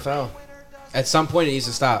NFL. At some point, it needs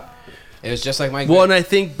to stop. It was just like Mike. Well,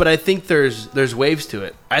 Vick. and I think there's waves to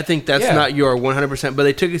it. I think that's Yeah. not your 100%, but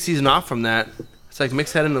they took a season off from that. It's like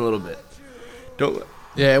mix that in a little bit. Don't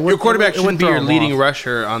Yeah, your quarterback shouldn't be throw your him leading off.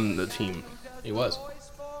 rusher on the team. He was.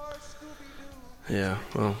 Yeah,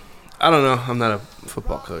 well, I don't know. I'm not a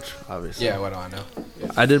football coach, obviously. Yeah, what do I know?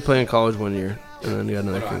 I did play in college 1 year, and then got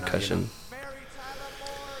another What do I know, you concussion.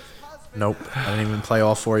 Nope. I didn't even play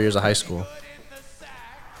all 4 years of high school.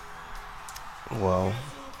 Well,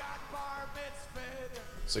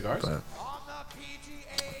 Cigars? But-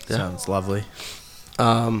 Yeah. Sounds lovely.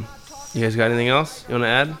 you guys got anything else you want to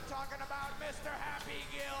add?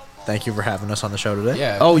 Thank you for having us on the show today.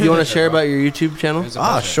 Yeah. Oh, you want to share about your YouTube channel? It was a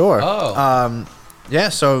Ah, pleasure. sure. Oh. Yeah,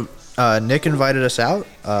 so Nick invited us out.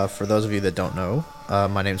 For those of you that don't know,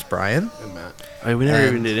 my name's Brian. Good, Matt. I mean, we never And-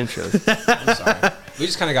 even did intros. I'm sorry. We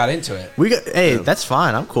just kind of got into it. Hey, that's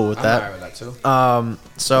fine. I'm cool with I'm that. alright with that too.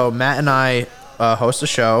 So Matt and I host a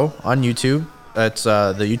show on YouTube. It's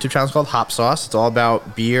the YouTube channel's called Hop Sauce. It's all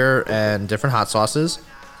about beer and different hot sauces.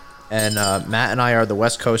 And Matt and I are the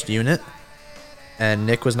West Coast unit. And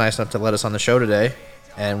Nick was nice enough to let us on the show today.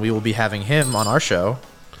 And we will be having him on our show,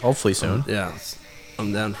 hopefully soon. Yeah,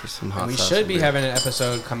 I'm down for some hot We sauce should and be beer. having an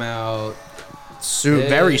episode come out. Soon,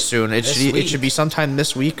 very soon. It this should be week. sometime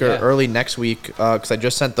this week or Yeah. early next week. Because I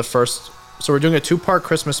just sent the first. So we're doing a 2-part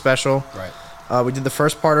Christmas special. Right. We did the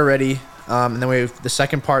first part already, and then we have the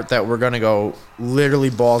second part that we're gonna go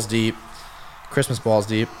literally balls deep, Christmas balls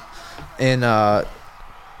deep, in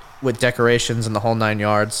with decorations and the whole 9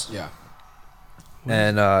 yards, Yeah.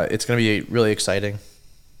 and it's gonna be really exciting.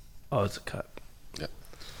 Oh, it's a cut.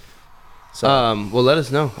 So Well, let us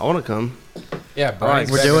know. I want to come. Yeah. Brian's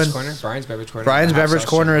we're Beverage doing- Corner. Brian's Beverage Corner. Brian's The Hot Beverage Sauce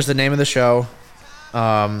Corner Show. is the name of the show.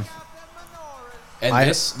 And I-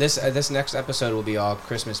 this next episode will be all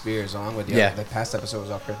Christmas beers, along with Yeah. the past episode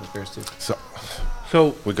was all Christmas beers too.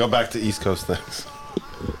 So We go back to East Coast things.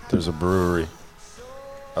 There's a brewery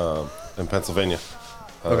in Pennsylvania,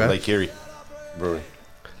 Okay. Lake Erie Brewery.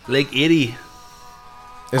 Lake Erie.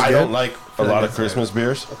 Is I good? don't like a lot of Christmas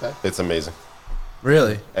beers. Okay. It's amazing,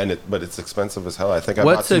 Really. but it's expensive as hell. I think I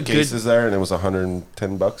What's bought a 2 good- cases there, and it was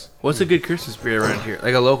 $110. What's a good Christmas beer around here?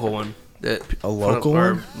 Like a local one that A local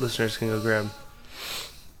our one? listeners can go grab.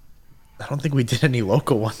 I don't think we did any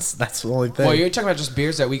local ones. That's the only thing. Well, you're talking about just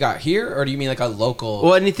beers that we got here, or do you mean like a local?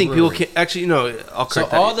 Well, anything people brewery? can actually, I'll So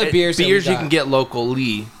correct that. all the beers that we beers you got- can get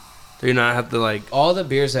locally. You not have to like. All the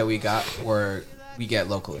beers that we got we get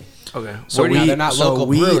locally. Okay. So Where do Now, you- they're not local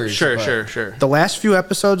brewers. Sure, but- sure, sure. the last few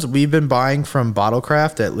episodes we've been buying from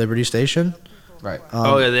Bottlecraft at Liberty Station. Right.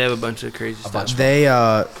 Oh yeah, they have a bunch of crazy stuff.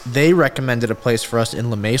 They recommended a place for us in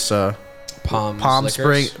La Mesa,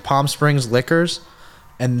 Palm Springs Liquors,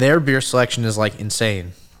 and their beer selection is like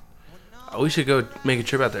insane. Oh, we should go make a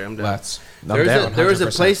trip out there. I'm down. There was a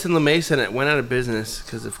place in La Mesa and it went out of business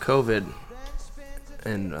because of COVID.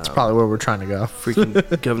 And That's probably where we're trying to go.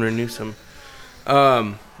 freaking Governor Newsom.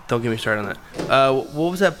 Don't get me started on that.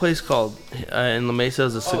 What was that place called in La Mesa? It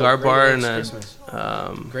was a cigar bar and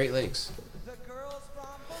a Great Lakes.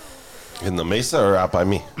 In the Mesa or out by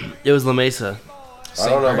me? It was La Mesa. I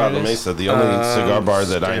don't know about the Mesa. The only cigar bar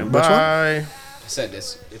that I... Which one? I said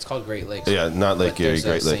it's called Great Lakes. Yeah, not Lake But Erie, there's a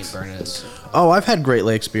Great St. Lakes. Bernard's. Oh, I've had Great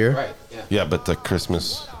Lakes beer. Right. Yeah. Yeah, but the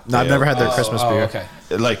Christmas... No, I've never had their Christmas beer. Okay.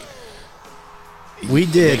 Like, We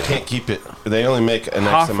they did. can't keep it. They only make an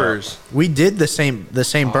X Hoffers. amount. We did the St.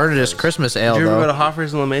 Bernardus Christmas ale Did you ever go to though.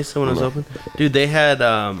 Hoffers in La Mesa when it was open? Dude, they had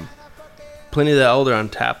Plenty of the Elder on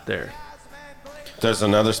tap there. There's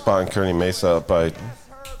another spot in Kearney Mesa up by...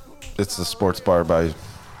 It's the sports bar by...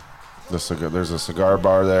 There's a cigar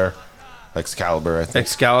bar there. Excalibur, I think.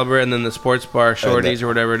 Excalibur, and then the sports bar, Shorties, that- or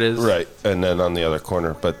whatever it is. Right, and then on the other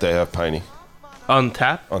corner. But they have Piney On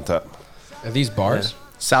tap? on tap. Are these bars?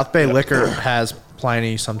 South Bay Liquor has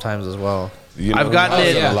Pliny sometimes as well. You I've gotten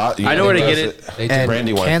it. a lot- I know where to does get it. They do. And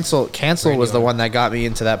Brandy wine. Cancel was the one that got me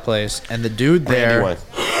into that place, and the dude Brandy there. wine.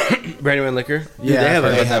 Brandywine Liquor. Dude, Yeah, they have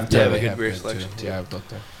I've a heard They have good beer good selection too. too. Yeah, I've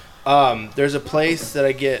booked there. There's a place that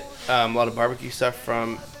I get a lot of barbecue stuff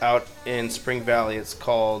from out in Spring Valley. It's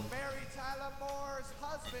called,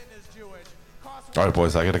 All right,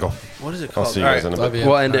 boys, I gotta go. what is it I'll called? see you All guys right, in a Love bit. you.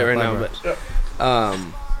 we'll end it All right right, now. bye,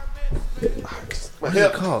 But what is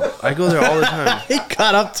it called? I go there all the time. He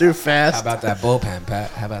got up too How fast. about that bullpen,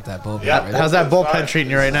 Pat? How about that bullpen? Yeah. right there? How's that bullpen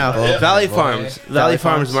treating you right now? Valley boy. Farms. Valley Valley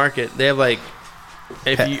Farms Farms. Market. They have like,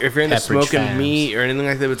 if you're into Pepperidge smoking Farms. meat or anything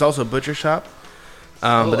like that, it's also a butcher shop.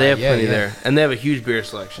 But they have yeah, plenty yeah. there, and they have a huge beer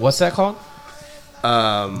selection. What's that called?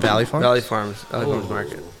 Valley Farms? Valley Farms. Valley Farms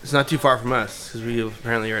Market. It's not too far from us because we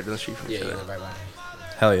apparently are right down the street from each other. Right.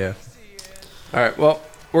 Hell yeah. All right. Well,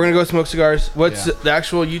 we're gonna go smoke cigars. What's Yeah. the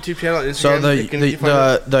actual YouTube channel? Instagram? So Can you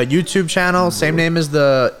find it? the YouTube channel, same name as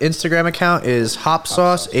the Instagram account, is Hop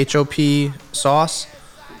Sauce, HOP Sauce.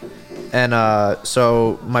 And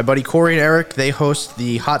so my buddy Corey and Eric, they host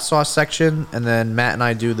the hot sauce section, and then Matt and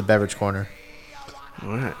I do the beverage corner.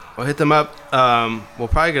 All right. Well, hit them up. We're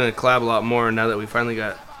probably gonna collab a lot more now that we finally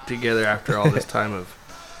got together after all this time of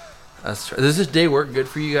us. Does this day work good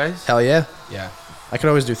for you guys? Hell yeah. Yeah. I could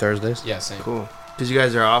always do Thursdays. Yeah. Same. Cool. Because you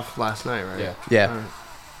guys are off last night, right? Yeah. Yeah.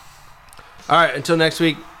 All right. Until next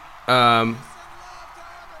week.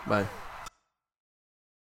 Bye.